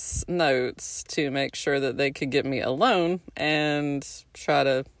us notes to make sure that they could get me alone and try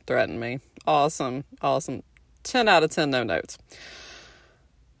to threaten me. Awesome. 10 out of 10 no notes.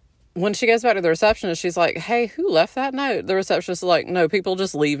 When she goes back to the receptionist, she's like, hey, who left that note? The receptionist is like, no, people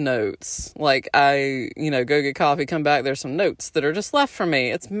just leave notes. Like, I go get coffee, come back, there's some notes that are just left for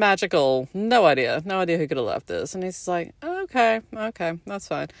me. It's magical. No idea who could have left this. And he's like, okay, that's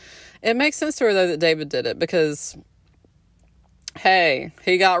fine. It makes sense to her, though, that David did it because, hey,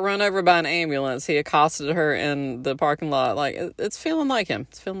 he got run over by an ambulance. He accosted her in the parking lot. Like, it's feeling like him.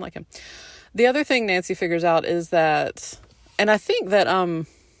 The other thing Nancy figures out is that, and I think that,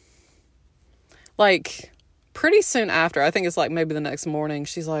 pretty soon after, I think it's like maybe the next morning,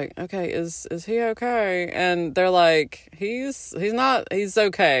 she's like, okay, is he okay? And they're like, he's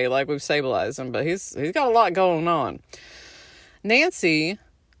okay. Like, we've stabilized him, but he's got a lot going on. Nancy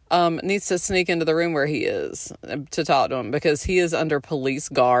needs to sneak into the room where he is to talk to him because he is under police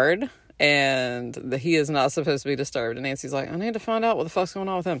guard and he is not supposed to be disturbed. And Nancy's like, I need to find out what the fuck's going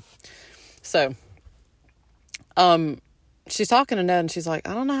on with him. So, she's talking to Ned and she's like,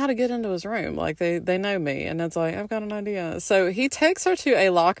 I don't know how to get into his room. Like, they know me. And Ned's like, I've got an idea. So he takes her to a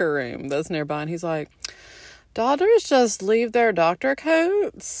locker room that's nearby and he's like, daughters just leave their doctor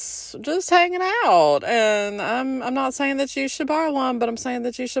coats just hanging out. And I'm not saying that you should borrow one, but I'm saying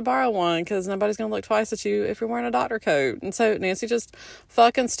that you should borrow one because nobody's going to look twice at you if you're wearing a doctor coat. And so Nancy just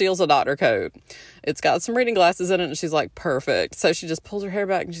fucking steals a doctor coat. It's got some reading glasses in it and she's like, perfect. So she just pulls her hair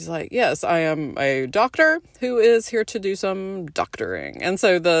back and she's like, yes, I am a doctor who is here to do some doctoring. And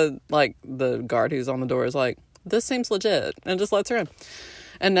so the guard who's on the door is like, this seems legit, and just lets her in.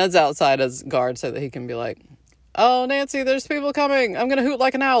 And Ned's outside as guard so that he can be like, oh, Nancy, there's people coming. I'm going to hoot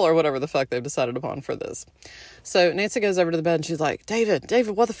like an owl or whatever the fuck they've decided upon for this. So Nancy goes over to the bed and she's like, David,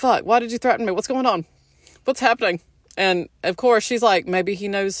 what the fuck? Why did you threaten me? What's going on? What's happening? And of course she's like, maybe he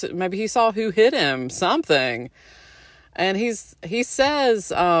knows, maybe he saw who hit him, something. And he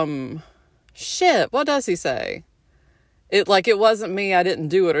says, shit, what does he say? It wasn't me, I didn't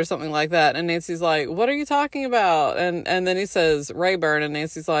do it or something like that. And Nancy's like, what are you talking about? And then he says Rayburn and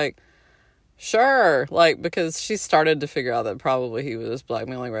Nancy's like, sure, because she started to figure out that probably he was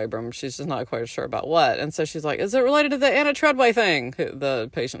blackmailing Rayburn. She's just not quite sure about what. And so she's like, is it related to the Anna Treadway thing? The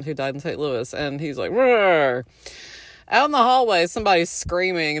patient who died in St. Louis. And he's like, rrr. Out in the hallway, somebody's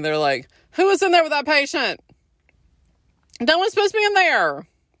screaming. And they're like, who was in there with that patient? No one's supposed to be in there.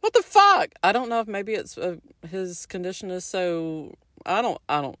 What the fuck? I don't know if maybe it's his condition is so... I don't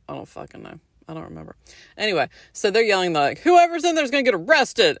fucking know. I don't remember. Anyway, so they're yelling like, whoever's in there is going to get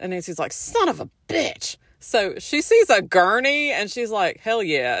arrested. And Nancy's like, son of a bitch. So she sees a gurney and she's like, hell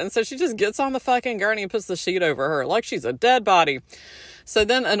yeah. And so she just gets on the fucking gurney and puts the sheet over her like she's a dead body. So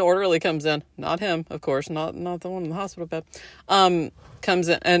then an orderly comes in. Not him, of course. Not the one in the hospital bed. Comes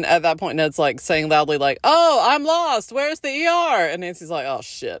in. And at that point, Ned's like saying loudly like, oh, I'm lost. Where's the ER? And Nancy's like, oh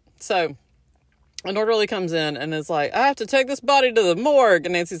shit. So an orderly comes in and is like, I have to take this body to the morgue.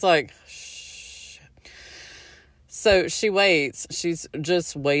 And Nancy's like, so she waits. She's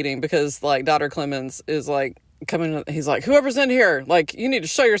just waiting because, like, Dr. Clemens is, like, coming. He's like, whoever's in here, like, you need to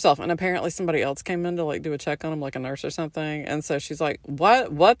show yourself. And apparently somebody else came in to, like, do a check on him, like a nurse or something. And so she's like,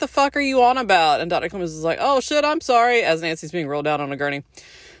 what the fuck are you on about? And Dr. Clemens is like, oh, shit, I'm sorry, as Nancy's being rolled out on a gurney.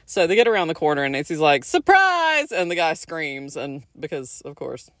 So they get around the corner, and Nancy's like, surprise! And the guy screams, and because, of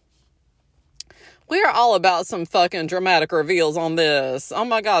course... We are all about some fucking dramatic reveals on this. Oh,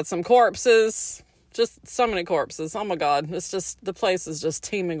 my God, some corpses... Just so many corpses. Oh my God. It's just, the place is just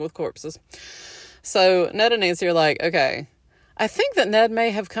teeming with corpses. So Ned and Nancy are like, okay. I think that Ned may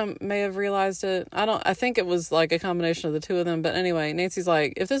have realized it. I think it was like a combination of the two of them. But anyway, Nancy's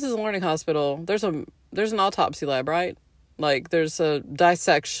like, if this is a learning hospital, there's an autopsy lab, right? Like, there's a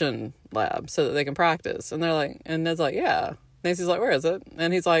dissection lab so that they can practice. And they're like, and Ned's like, yeah. Nancy's like, where is it?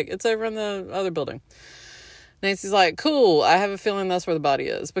 And he's like, it's over in the other building. Nancy's like, cool. I have a feeling that's where the body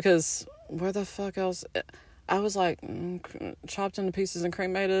is, because where the fuck else? I was like, chopped into pieces and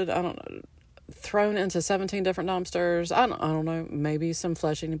cremated. I don't know. Thrown into 17 different dumpsters. I don't know. Maybe some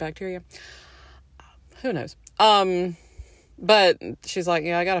flesh-eating bacteria. Who knows? But she's like,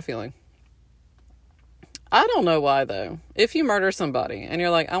 yeah, I got a feeling. I don't know why, though. If you murder somebody and you're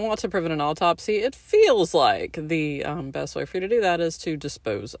like, I want to prevent an autopsy, it feels like the best way for you to do that is to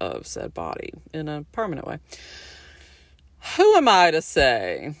dispose of said body in a permanent way. Who am I to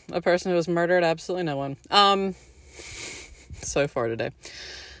say? A person who was murdered? Absolutely no one. So far today.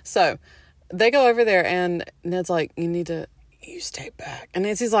 So, they go over there and Ned's like, you stay back. And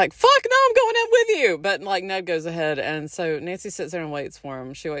Nancy's like, fuck no, I'm going in with you. But like, Ned goes ahead. And so Nancy sits there and waits for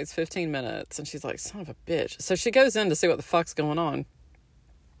him. She waits 15 minutes and she's like, son of a bitch. So she goes in to see what the fuck's going on.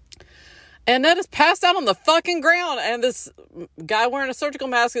 And Ned is passed out on the fucking ground. And this guy wearing a surgical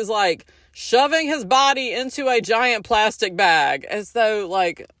mask is like shoving his body into a giant plastic bag, as though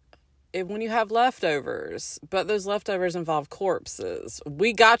like, when you have leftovers, but those leftovers involve corpses.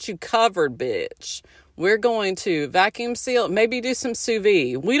 We got you covered, bitch. We're going to vacuum seal, maybe do some sous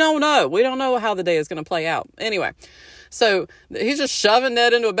vide. We don't know. We don't know how the day is going to play out. Anyway, so he's just shoving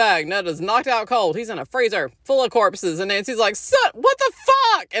Ned into a bag. Ned is knocked out cold. He's in a freezer full of corpses. And Nancy's like, what the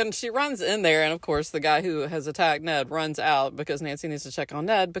fuck? And she runs in there. And of course, the guy who has attacked Ned runs out because Nancy needs to check on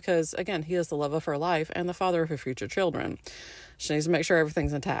Ned because, again, he is the love of her life and the father of her future children. She needs to make sure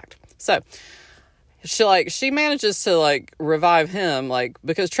everything's intact. So she manages to revive him,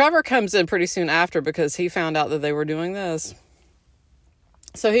 because Trevor comes in pretty soon after because he found out that they were doing this.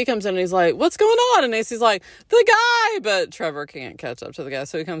 So he comes in and he's like, what's going on? And Nancy's like, the guy, but Trevor can't catch up to the guy.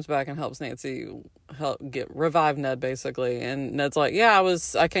 So he comes back and helps Nancy revive Ned basically. And Ned's like, yeah,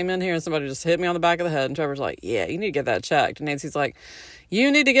 I came in here and somebody just hit me on the back of the head. And Trevor's like, yeah, you need to get that checked. And Nancy's like,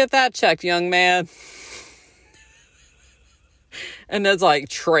 you need to get that checked, young man. And Ned's like,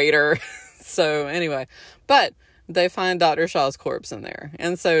 traitor. So anyway, but they find Dr. Shaw's corpse in there.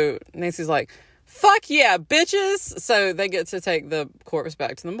 And so Nancy's like, fuck yeah, bitches. So they get to take the corpse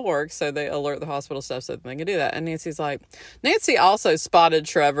back to the morgue. So they alert the hospital staff so that they can do that. And Nancy's like, Nancy also spotted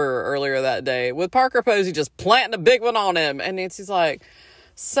Trevor earlier that day with Parker Posey just planting a big one on him. And Nancy's like,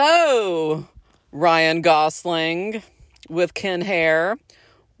 so Ryan Gosling with Ken hair,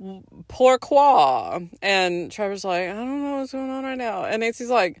 pourquoi? And Trevor's like, I don't know what's going on right now. And Nancy's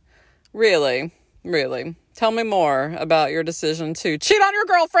like, really? Tell me more about your decision to cheat on your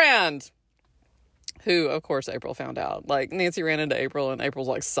girlfriend. Who, of course, April found out. Nancy ran into April, and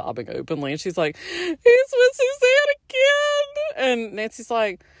April's, sobbing openly. And she's like, he's with Suzanne again. And Nancy's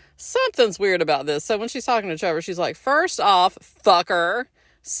like, something's weird about this. So when she's talking to Trevor, she's like, first off, fucker.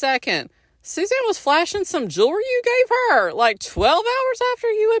 Second, Suzanne was flashing some jewelry you gave her, 12 hours after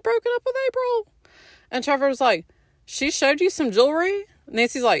you had broken up with April. And Trevor was like, she showed you some jewelry?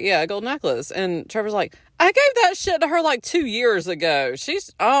 Nancy's like, yeah, a gold necklace. And Trevor's like, I gave that shit to her 2 years ago.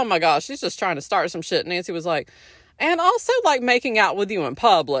 Oh my gosh, she's just trying to start some shit. Nancy was like, and also making out with you in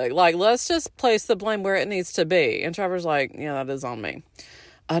public. Let's just place the blame where it needs to be. And Trevor's like, yeah, that is on me.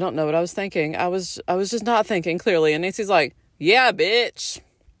 I don't know what I was thinking. I was just not thinking clearly. And Nancy's like, yeah, bitch.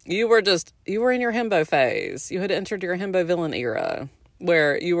 You were in your himbo phase. You had entered your himbo villain era,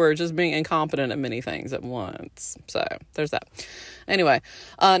 where you were just being incompetent at many things at once. So, there's that. Anyway,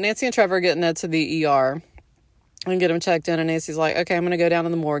 Nancy and Trevor get Ned to the ER and get him checked in. And Nancy's like, okay, I'm going to go down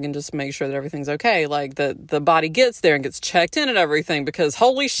to the morgue and just make sure that everything's okay. The body gets there and gets checked in and everything, because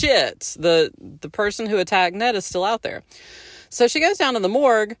holy shit, the person who attacked Ned is still out there. So she goes down to the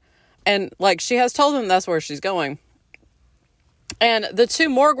morgue and, she has told them that's where she's going. And the two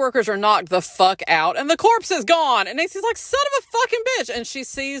morgue workers are knocked the fuck out, and the corpse is gone. And Nancy's like, son of a fucking bitch. And she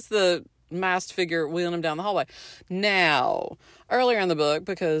sees the masked figure wheeling him down the hallway. Now, earlier in the book,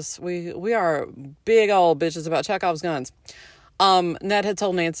 because we are big old bitches about Chekhov's guns, Ned had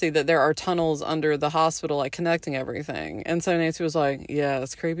told Nancy that there are tunnels under the hospital, connecting everything. And so Nancy was like,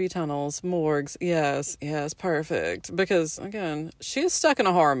 yes, creepy tunnels, morgues, yes, perfect. Because, again, she is stuck in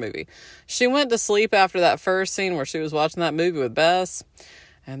a horror movie. She went to sleep after that first scene where she was watching that movie with Bess,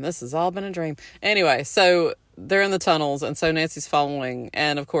 and this has all been a dream. Anyway, so they're in the tunnels, and so Nancy's following,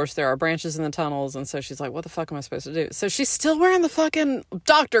 and of course there are branches in the tunnels, and so she's like, what the fuck am I supposed to do? So she's still wearing the fucking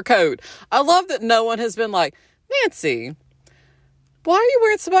doctor coat. I love that no one has been like, Nancy, why are you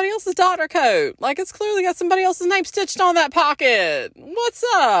wearing somebody else's doctor coat? Like, it's clearly got somebody else's name stitched on that pocket. What's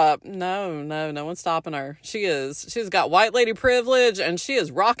up? No one's stopping her. She's got white lady privilege, and she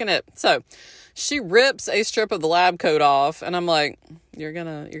is rocking it. So she rips a strip of the lab coat off, and I'm like, you're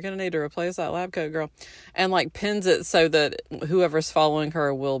gonna need to replace that lab coat, girl. And like pins it so that whoever's following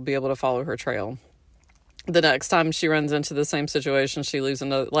her will be able to follow her trail. The next time she runs into the same situation, she leaves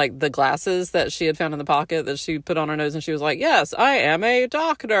like the glasses that she had found in the pocket that she put on her nose, and she was like, yes, I am a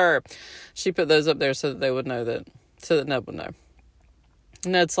doctor. She put those up there so that they would know so that Ned would know.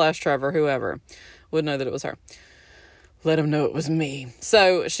 Ned/Trevor, whoever, would know that it was her. Let him know it was me.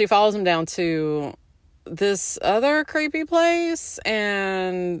 So she follows him down to this other creepy place,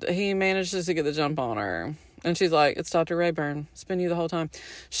 and he manages to get the jump on her. And she's like, it's Dr. Rayburn. It's been you the whole time.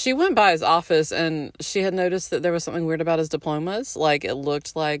 She went by his office, and she had noticed that there was something weird about his diplomas. Like, it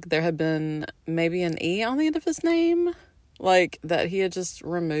looked like there had been maybe an E on the end of his name. Like, that he had just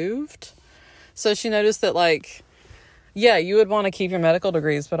removed. So she noticed that, like, yeah, you would want to keep your medical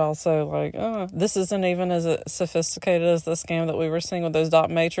degrees, but also, like, this isn't even as sophisticated as the scam that we were seeing with those dot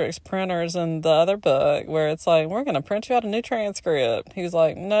matrix printers in the other book, where it's like, we're going to print you out a new transcript. He was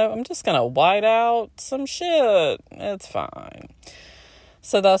like, no, I'm just going to white out some shit. It's fine.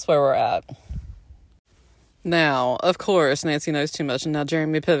 So that's where we're at. Now, of course, Nancy knows too much, and now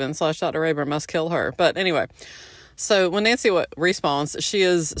Jeremy Piven / Dr. Rayburn must kill her. But anyway, so when Nancy respawns, she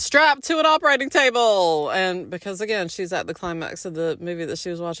is strapped to an operating table. And because, again, she's at the climax of the movie that she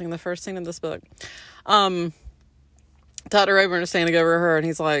was watching, the first scene in this book. Dr. Rayburn is standing over her, and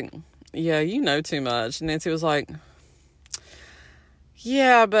he's like, yeah, you know too much. And Nancy was like,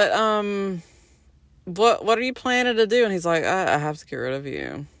 yeah, but what are you planning to do? And he's like, I have to get rid of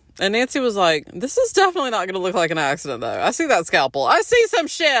you. And Nancy was like, this is definitely not going to look like an accident, though. I see that scalpel. I see some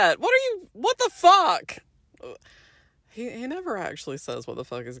shit. What the fuck? He never actually says what the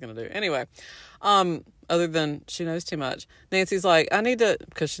fuck he's going to do. Anyway, other than she knows too much. Nancy's like,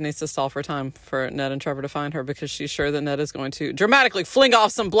 because she needs to stall for time for Ned and Trevor to find her, because she's sure that Ned is going to dramatically fling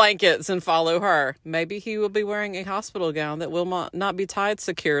off some blankets and follow her. Maybe he will be wearing a hospital gown that will not be tied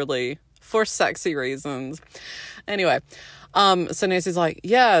securely for sexy reasons. Anyway, so Nancy's like,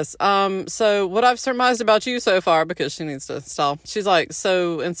 yes, so what I've surmised about you so far, because she needs to stall. She's like,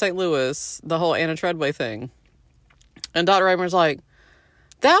 so in St. Louis, the whole Anna Treadway thing. And Dr. Rayburn's like,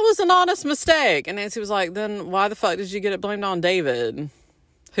 that was an honest mistake. And Nancy was like, then why the fuck did you get it blamed on David?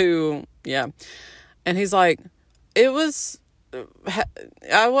 And he's like, I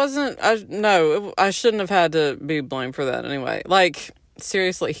shouldn't have had to be blamed for that anyway. Like,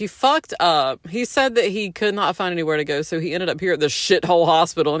 seriously, he fucked up. He said that he could not find anywhere to go, so he ended up here at this shithole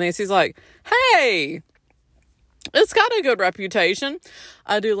hospital. And Nancy's like, hey, it's got a good reputation.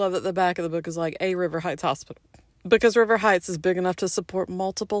 I do love that the back of the book is like, a River Heights hospital. Because River Heights is big enough to support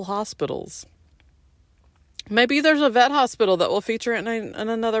multiple hospitals. Maybe there's a vet hospital that will feature it in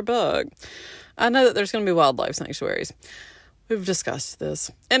another book. I know that there's going to be wildlife sanctuaries. We've discussed this.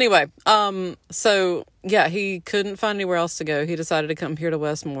 Anyway, so, yeah, he couldn't find anywhere else to go. He decided to come here to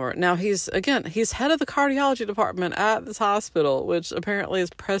Westmore. Now, he's head of the cardiology department at this hospital, which apparently is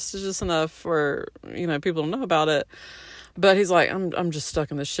prestigious enough for, people to know about it. But he's like, I'm just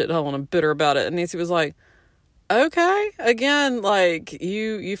stuck in this shithole and I'm bitter about it. And Nancy was like, okay, again, like,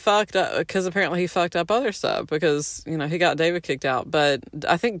 you fucked up, because apparently he fucked up other stuff, because, he got David kicked out, but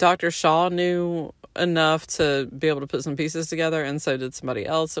I think Dr. Shaw knew enough to be able to put some pieces together, and so did somebody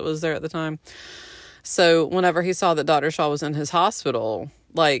else that was there at the time. So whenever he saw that Dr. Shaw was in his hospital,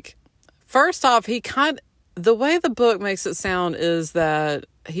 like, first off, the way the book makes it sound is that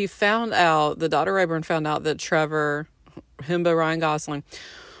Dr. Rayburn found out that Trevor, himbo Ryan Gosling,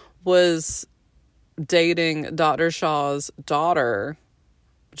 was dating Dr. Shaw's daughter,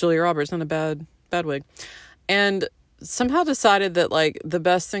 Julia Roberts, in a bad wig, and somehow decided that, like, the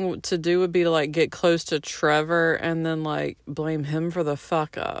best thing to do would be to, like, get close to Trevor and then, like, blame him for the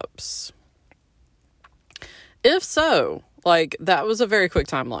fuck-ups. If so, like, that was a very quick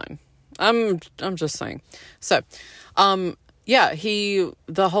timeline. I'm just saying. So,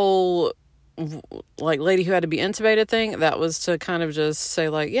 the whole, like, lady who had to be intubated thing, that was to kind of just say,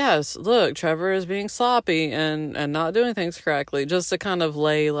 like, yes, look, Trevor is being sloppy and not doing things correctly, just to kind of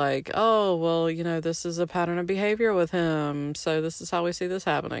lay, like, oh, well, this is a pattern of behavior with him, so this is how we see this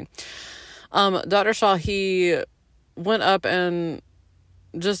happening. Dr. Shaw, he went up and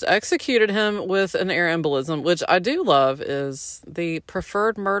just executed him with an air embolism, which I do love is the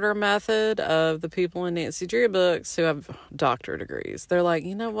preferred murder method of the people in Nancy Drew books who have doctorate degrees. They're like,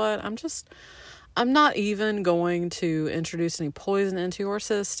 you know what? I'm just I'm not even going to introduce any poison into your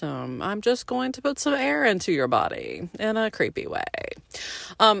system. I'm just going to put some air into your body in a creepy way.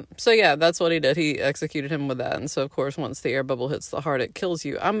 So yeah, that's what he did. He executed him with that. And so of course, once the air bubble hits the heart, it kills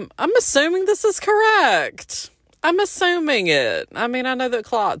you. I'm assuming this is correct. I'm assuming it. I mean, I know that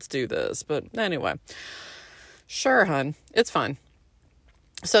clots do this, but anyway. Sure, hun. It's fine.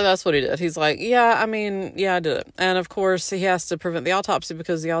 So that's what he did. He's like, I did it. And of course, he has to prevent the autopsy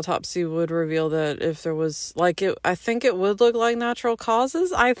because the autopsy would reveal that if there was, I think it would look like natural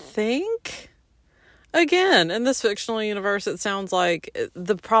causes, I think. Again, in this fictional universe, it sounds like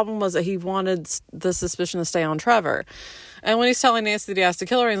the problem was that he wanted the suspicion to stay on Trevor. And when he's telling Nancy that he has to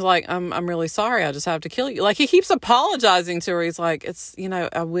kill her, he's like, I'm really sorry. I just have to kill you. Like, he keeps apologizing to her. He's like,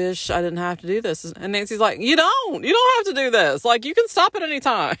 I wish I didn't have to do this. And Nancy's like, you don't have to do this. Like, you can stop at any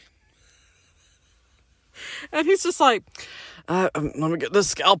time. And he's just like, let me get this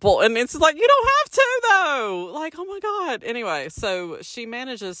scalpel. And Nancy's like, you don't have to, though. Like, oh my God. Anyway, so she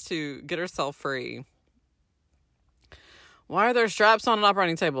manages to get herself free. Why are there straps on an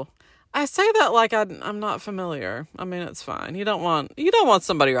operating table? I say that like I'm not familiar. I mean, it's fine. You don't want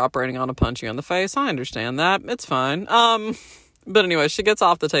somebody operating on to punch you in the face. I understand that. It's fine. But anyway, she gets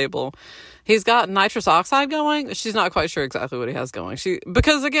off the table. He's got nitrous oxide going. She's not quite sure exactly what he has going.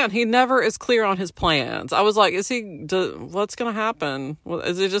 Because again, he never is clear on his plans. I was like, what's going to happen?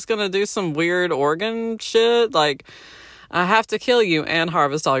 Is he just going to do some weird organ shit? Like, I have to kill you and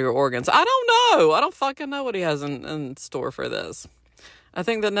harvest all your organs. I don't know. I don't fucking know what he has in store for this. I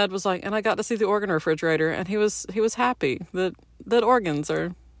think that Ned was like, and I got to see the organ refrigerator, and he was happy that organs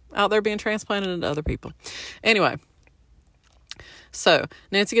are out there being transplanted into other people. Anyway, so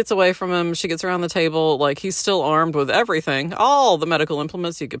Nancy gets away from him. She gets around the table. Like, he's still armed with everything, all the medical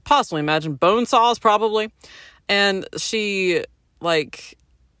implements you could possibly imagine, bone saws probably. And she,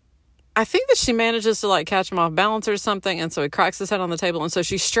 I think that she manages to catch him off balance or something, and so he cracks his head on the table, and so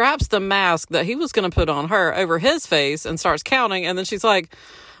she straps the mask that he was going to put on her over his face and starts counting, and then she's like,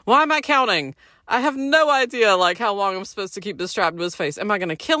 why am I counting? I have no idea how long I'm supposed to keep this strapped to his face. Am I going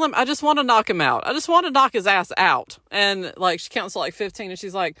to kill him? I just want to knock him out. I just want to knock his ass out. And she counts to 15, and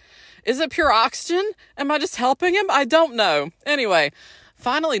she's like, is it pure oxygen? Am I just helping him? I don't know. Anyway,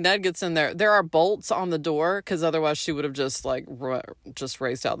 finally, Ned gets in there. There are bolts on the door because otherwise she would have just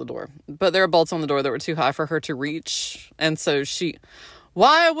raced out the door. But there are bolts on the door that were too high for her to reach. And so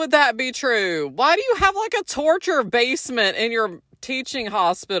why would that be true? Why do you have a torture basement in your teaching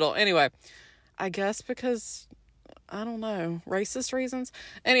hospital? Anyway, I guess because, I don't know, racist reasons.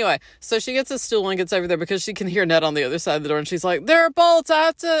 Anyway, so she gets a stool and gets over there because she can hear Ned on the other side of the door. And she's like, there are bolts. I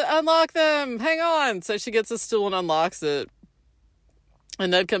have to unlock them. Hang on. So she gets a stool and unlocks it.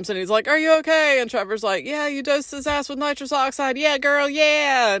 And Ned comes in and he's like, are you okay? And Trevor's like, yeah, you dosed his ass with nitrous oxide. Yeah, girl,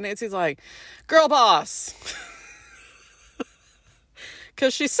 yeah. And Nancy's like, girl boss.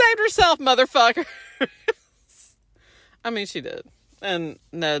 Because she saved herself, motherfucker. I mean, she did. And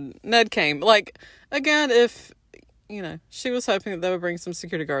Ned came. Again, if, she was hoping that they would bring some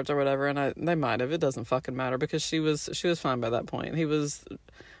security guards or whatever, and they might have. It doesn't fucking matter because she was fine by that point.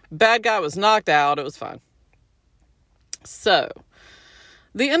 Bad guy was knocked out. It was fine. So,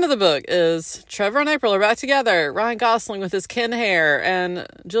 the end of the book is Trevor and April are back together. Ryan Gosling with his Ken hair and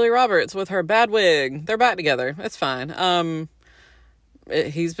Julia Roberts with her bad wig. They're back together. It's fine.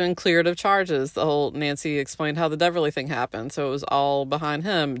 He's been cleared of charges. The whole Nancy explained how the Deverly thing happened, so it was all behind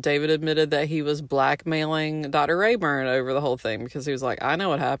him. David admitted that he was blackmailing Dr. Rayburn over the whole thing because he was like, I know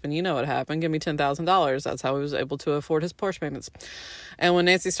what happened. You know what happened. Give me $10,000. That's how he was able to afford his Porsche payments. And when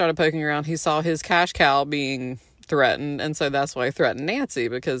Nancy started poking around, he saw his cash cow being threatened, and so that's why he threatened Nancy,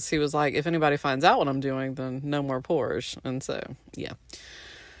 because he was like, if anybody finds out what I'm doing, then no more Porsche. And so, yeah.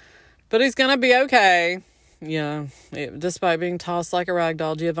 But he's gonna be okay. Yeah. Despite being tossed like a rag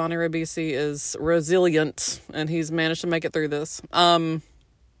doll, Giovanni Ribisi is resilient, and he's managed to make it through this.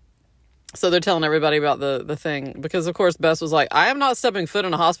 So they're telling everybody about the thing, because of course Bess was like, I am not stepping foot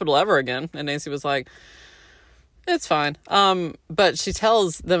in a hospital ever again. And Nancy was like, it's fine. But she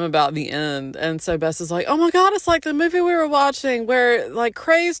tells them about the end. And so Bess is like, oh my God, it's like the movie we were watching where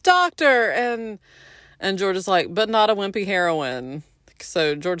crazed doctor. And George is like, but not a wimpy heroine.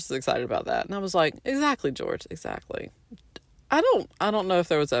 So George is excited about that. And I was like, exactly, George, exactly. I don't know if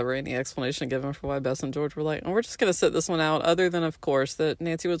there was ever any explanation given for why Bess and George were like, we're just going to sit this one out, other than, of course, that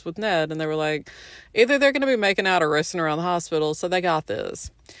Nancy was with Ned, and they were like, either they're going to be making out or roasting around the hospital, so they got this.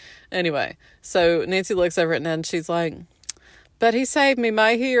 Anyway, so Nancy looks over at Ned, and she's like, but he saved me,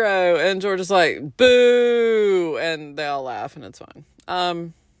 my hero. And George is like, boo! And they all laugh, and it's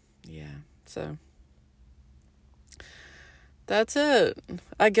fine. Yeah, so That's it.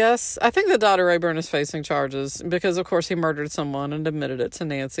 I think that Dr. Rayburn is facing charges because, of course, he murdered someone and admitted it to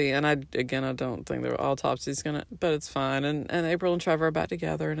Nancy. And I don't think the autopsy's gonna, but it's fine. And April and Trevor are back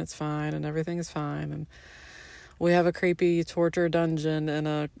together, and it's fine, and everything is fine. And we have a creepy torture dungeon in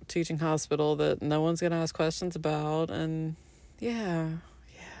a teaching hospital that no one's gonna ask questions about. And yeah.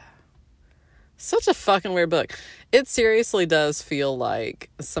 Such a fucking weird book. It seriously does feel like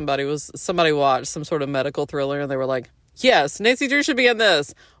somebody watched some sort of medical thriller and they were like, yes, Nancy Drew should be in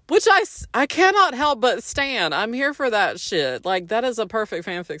this, which I cannot help but stan. I'm here for that shit. Like, that is a perfect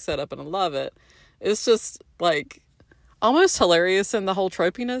fanfic setup and I love it. It's just like almost hilarious in the whole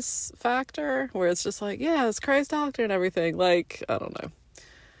tropiness factor where it's just like, yeah, it's Crazy Doctor and everything. Like, I don't know.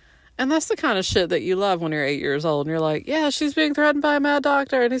 And that's the kind of shit that you love when you're 8 years old and you're like, yeah, she's being threatened by a mad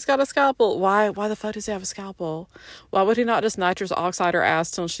doctor and he's got a scalpel. Why the fuck does he have a scalpel? Why would he not just nitrous oxide her ass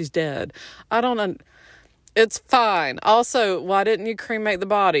till she's dead? It's fine. Also, why didn't you cremate the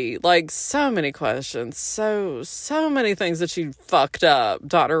body? Like, so many questions. So many things that you fucked up,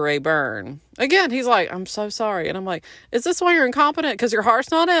 Dr. Rayburn. Again, he's like, I'm so sorry. And I'm like, is this why you're incompetent? Because your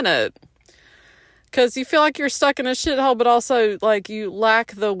heart's not in it. Because you feel like you're stuck in a shithole, but also, like, you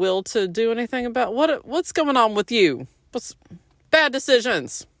lack the will to do anything about what's going on with you? What's bad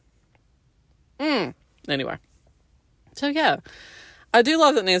decisions? Anyway. So, yeah. I do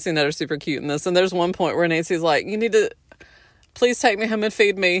love that Nancy and Ned are super cute in this. And there's one point where Nancy's like, you need to please take me home and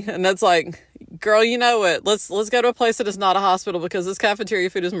feed me. And Ned's like, girl, you know it. Let's go to a place that is not a hospital because this cafeteria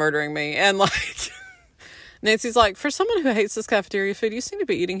food is murdering me. And, like... Nancy's like, for someone who hates this cafeteria food, you seem to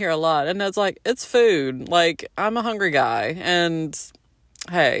be eating here a lot. And Ned's like, it's food. Like, I'm a hungry guy. And,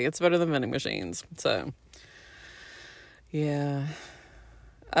 hey, it's better than vending machines. So, yeah.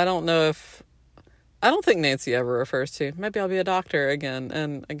 I don't think Nancy ever refers to, maybe I'll be a doctor again.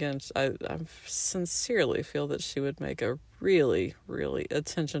 And, again, I sincerely feel that she would make a really, really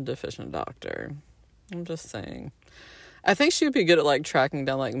attention-deficient doctor. I'm just saying. I think she would be good at, like, tracking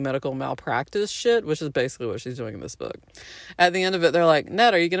down, like, medical malpractice shit, which is basically what she's doing in this book. At the end of it, they're like,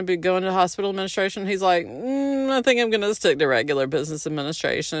 Ned, are you going to be going to hospital administration? He's like, I think I'm going to stick to regular business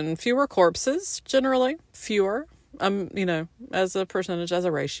administration. Fewer corpses, generally. Fewer. As a percentage, as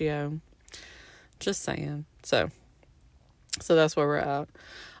a ratio. Just saying. So that's where we're at.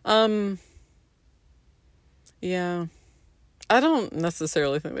 Yeah. I don't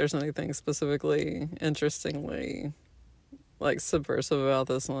necessarily think there's anything specifically interestingly... like, subversive about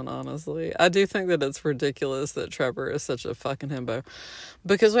this one, honestly. I do think that it's ridiculous that Trevor is such a fucking himbo.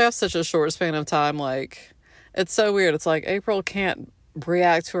 Because we have such a short span of time, like, it's so weird. It's like, April can't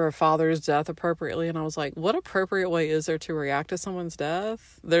react to her father's death appropriately, and I was like, what appropriate way is there to react to someone's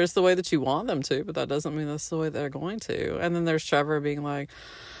death? There's the way that you want them to, but that doesn't mean that's the way they're going to. And then there's Trevor being like,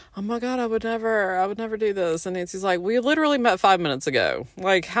 oh my God, I would never do this. And Nancy's like, we literally met 5 minutes ago.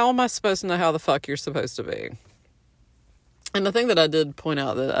 Like, how am I supposed to know how the fuck you're supposed to be? And the thing that I did point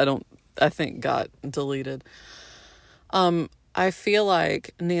out that I think got deleted, I feel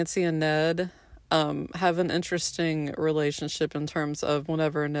like Nancy and Ned have an interesting relationship in terms of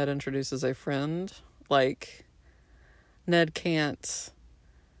whenever Ned introduces a friend, like, Ned can't,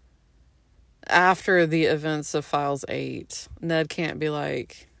 after the events of Files 8, Ned can't be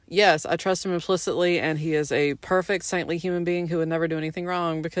like, yes, I trust him implicitly and he is a perfect, saintly human being who would never do anything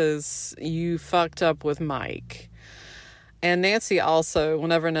wrong because you fucked up with Mike. And Nancy also,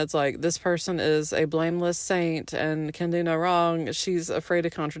 whenever Ned's like, this person is a blameless saint and can do no wrong, she's afraid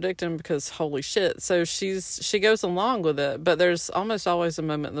to contradict him because holy shit. So she goes along with it. But there's almost always a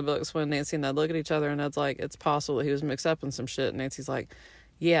moment in the books when Nancy and Ned look at each other and Ned's like, it's possible that he was mixed up in some shit. And Nancy's like,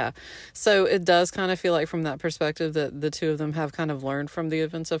 yeah. So it does kind of feel like from that perspective that the two of them have kind of learned from the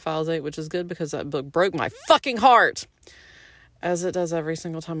events of Files 8, which is good because that book broke my fucking heart. As it does every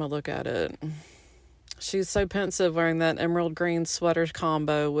single time I look at it. She's so pensive wearing that emerald green sweater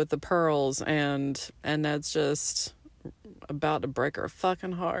combo with the pearls and Ned's just about to break her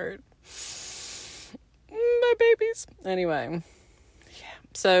fucking heart. My babies. Anyway. Yeah.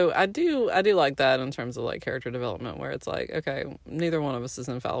 So I do like that in terms of like character development where it's like, okay, neither one of us is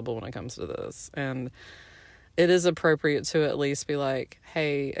infallible when it comes to this. And it is appropriate to at least be like,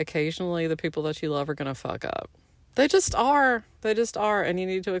 hey, occasionally the people that you love are going to fuck up. They just are. And you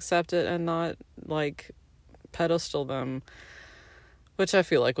need to accept it and not, like, pedestal them. Which I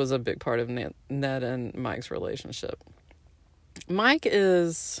feel like was a big part of Ned and Mike's relationship. Mike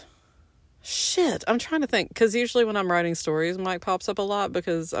is Shit, I'm trying to think, because usually when I'm writing stories, Mike pops up a lot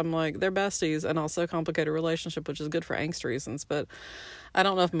because I'm like, they're besties and also a complicated relationship, which is good for angst reasons, but I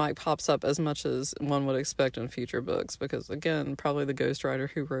don't know if Mike pops up as much as one would expect in future books, because again, probably the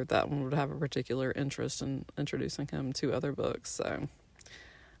ghostwriter who wrote that one would have a particular interest in introducing him to other books, so.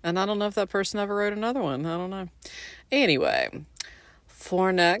 And I don't know if that person ever wrote another one, I don't know. Anyway,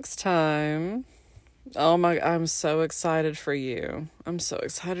 for next time... Oh my, I'm so excited for you. I'm so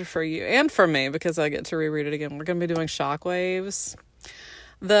excited for you and for me because I get to reread it again. We're going to be doing Shockwaves.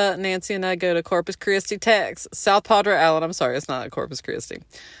 The Nancy and I go to Corpus Christi, Texas. South Padre Island. I'm sorry, it's not Corpus Christi.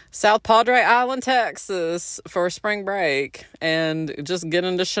 South Padre Island, Texas for spring break and just get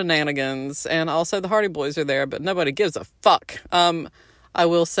into shenanigans. And also the Hardy Boys are there, but nobody gives a fuck. I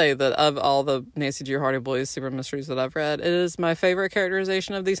will say that of all the Nancy Drew Hardy Boys super mysteries that I've read, it is my favorite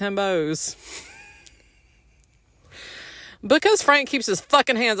characterization of these himbos. Because Frank keeps his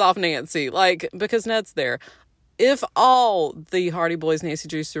fucking hands off Nancy. Like, because Ned's there. If all the Hardy Boys Nancy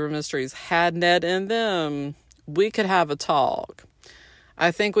Drew Super Mysteries had Ned in them, we could have a talk. I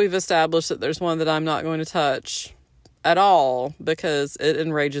think we've established that there's one that I'm not going to touch at all because it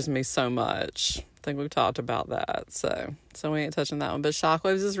enrages me so much. I think we've talked about that. So we ain't touching that one. But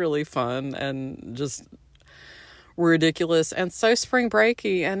Shockwaves is really fun and just... ridiculous and so spring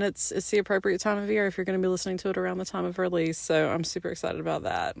breaky, and it's the appropriate time of year if you're going to be listening to it around the time of release, so I'm super excited about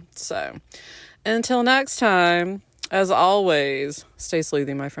that. So until next time, as always, stay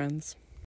sleuthy, my friends.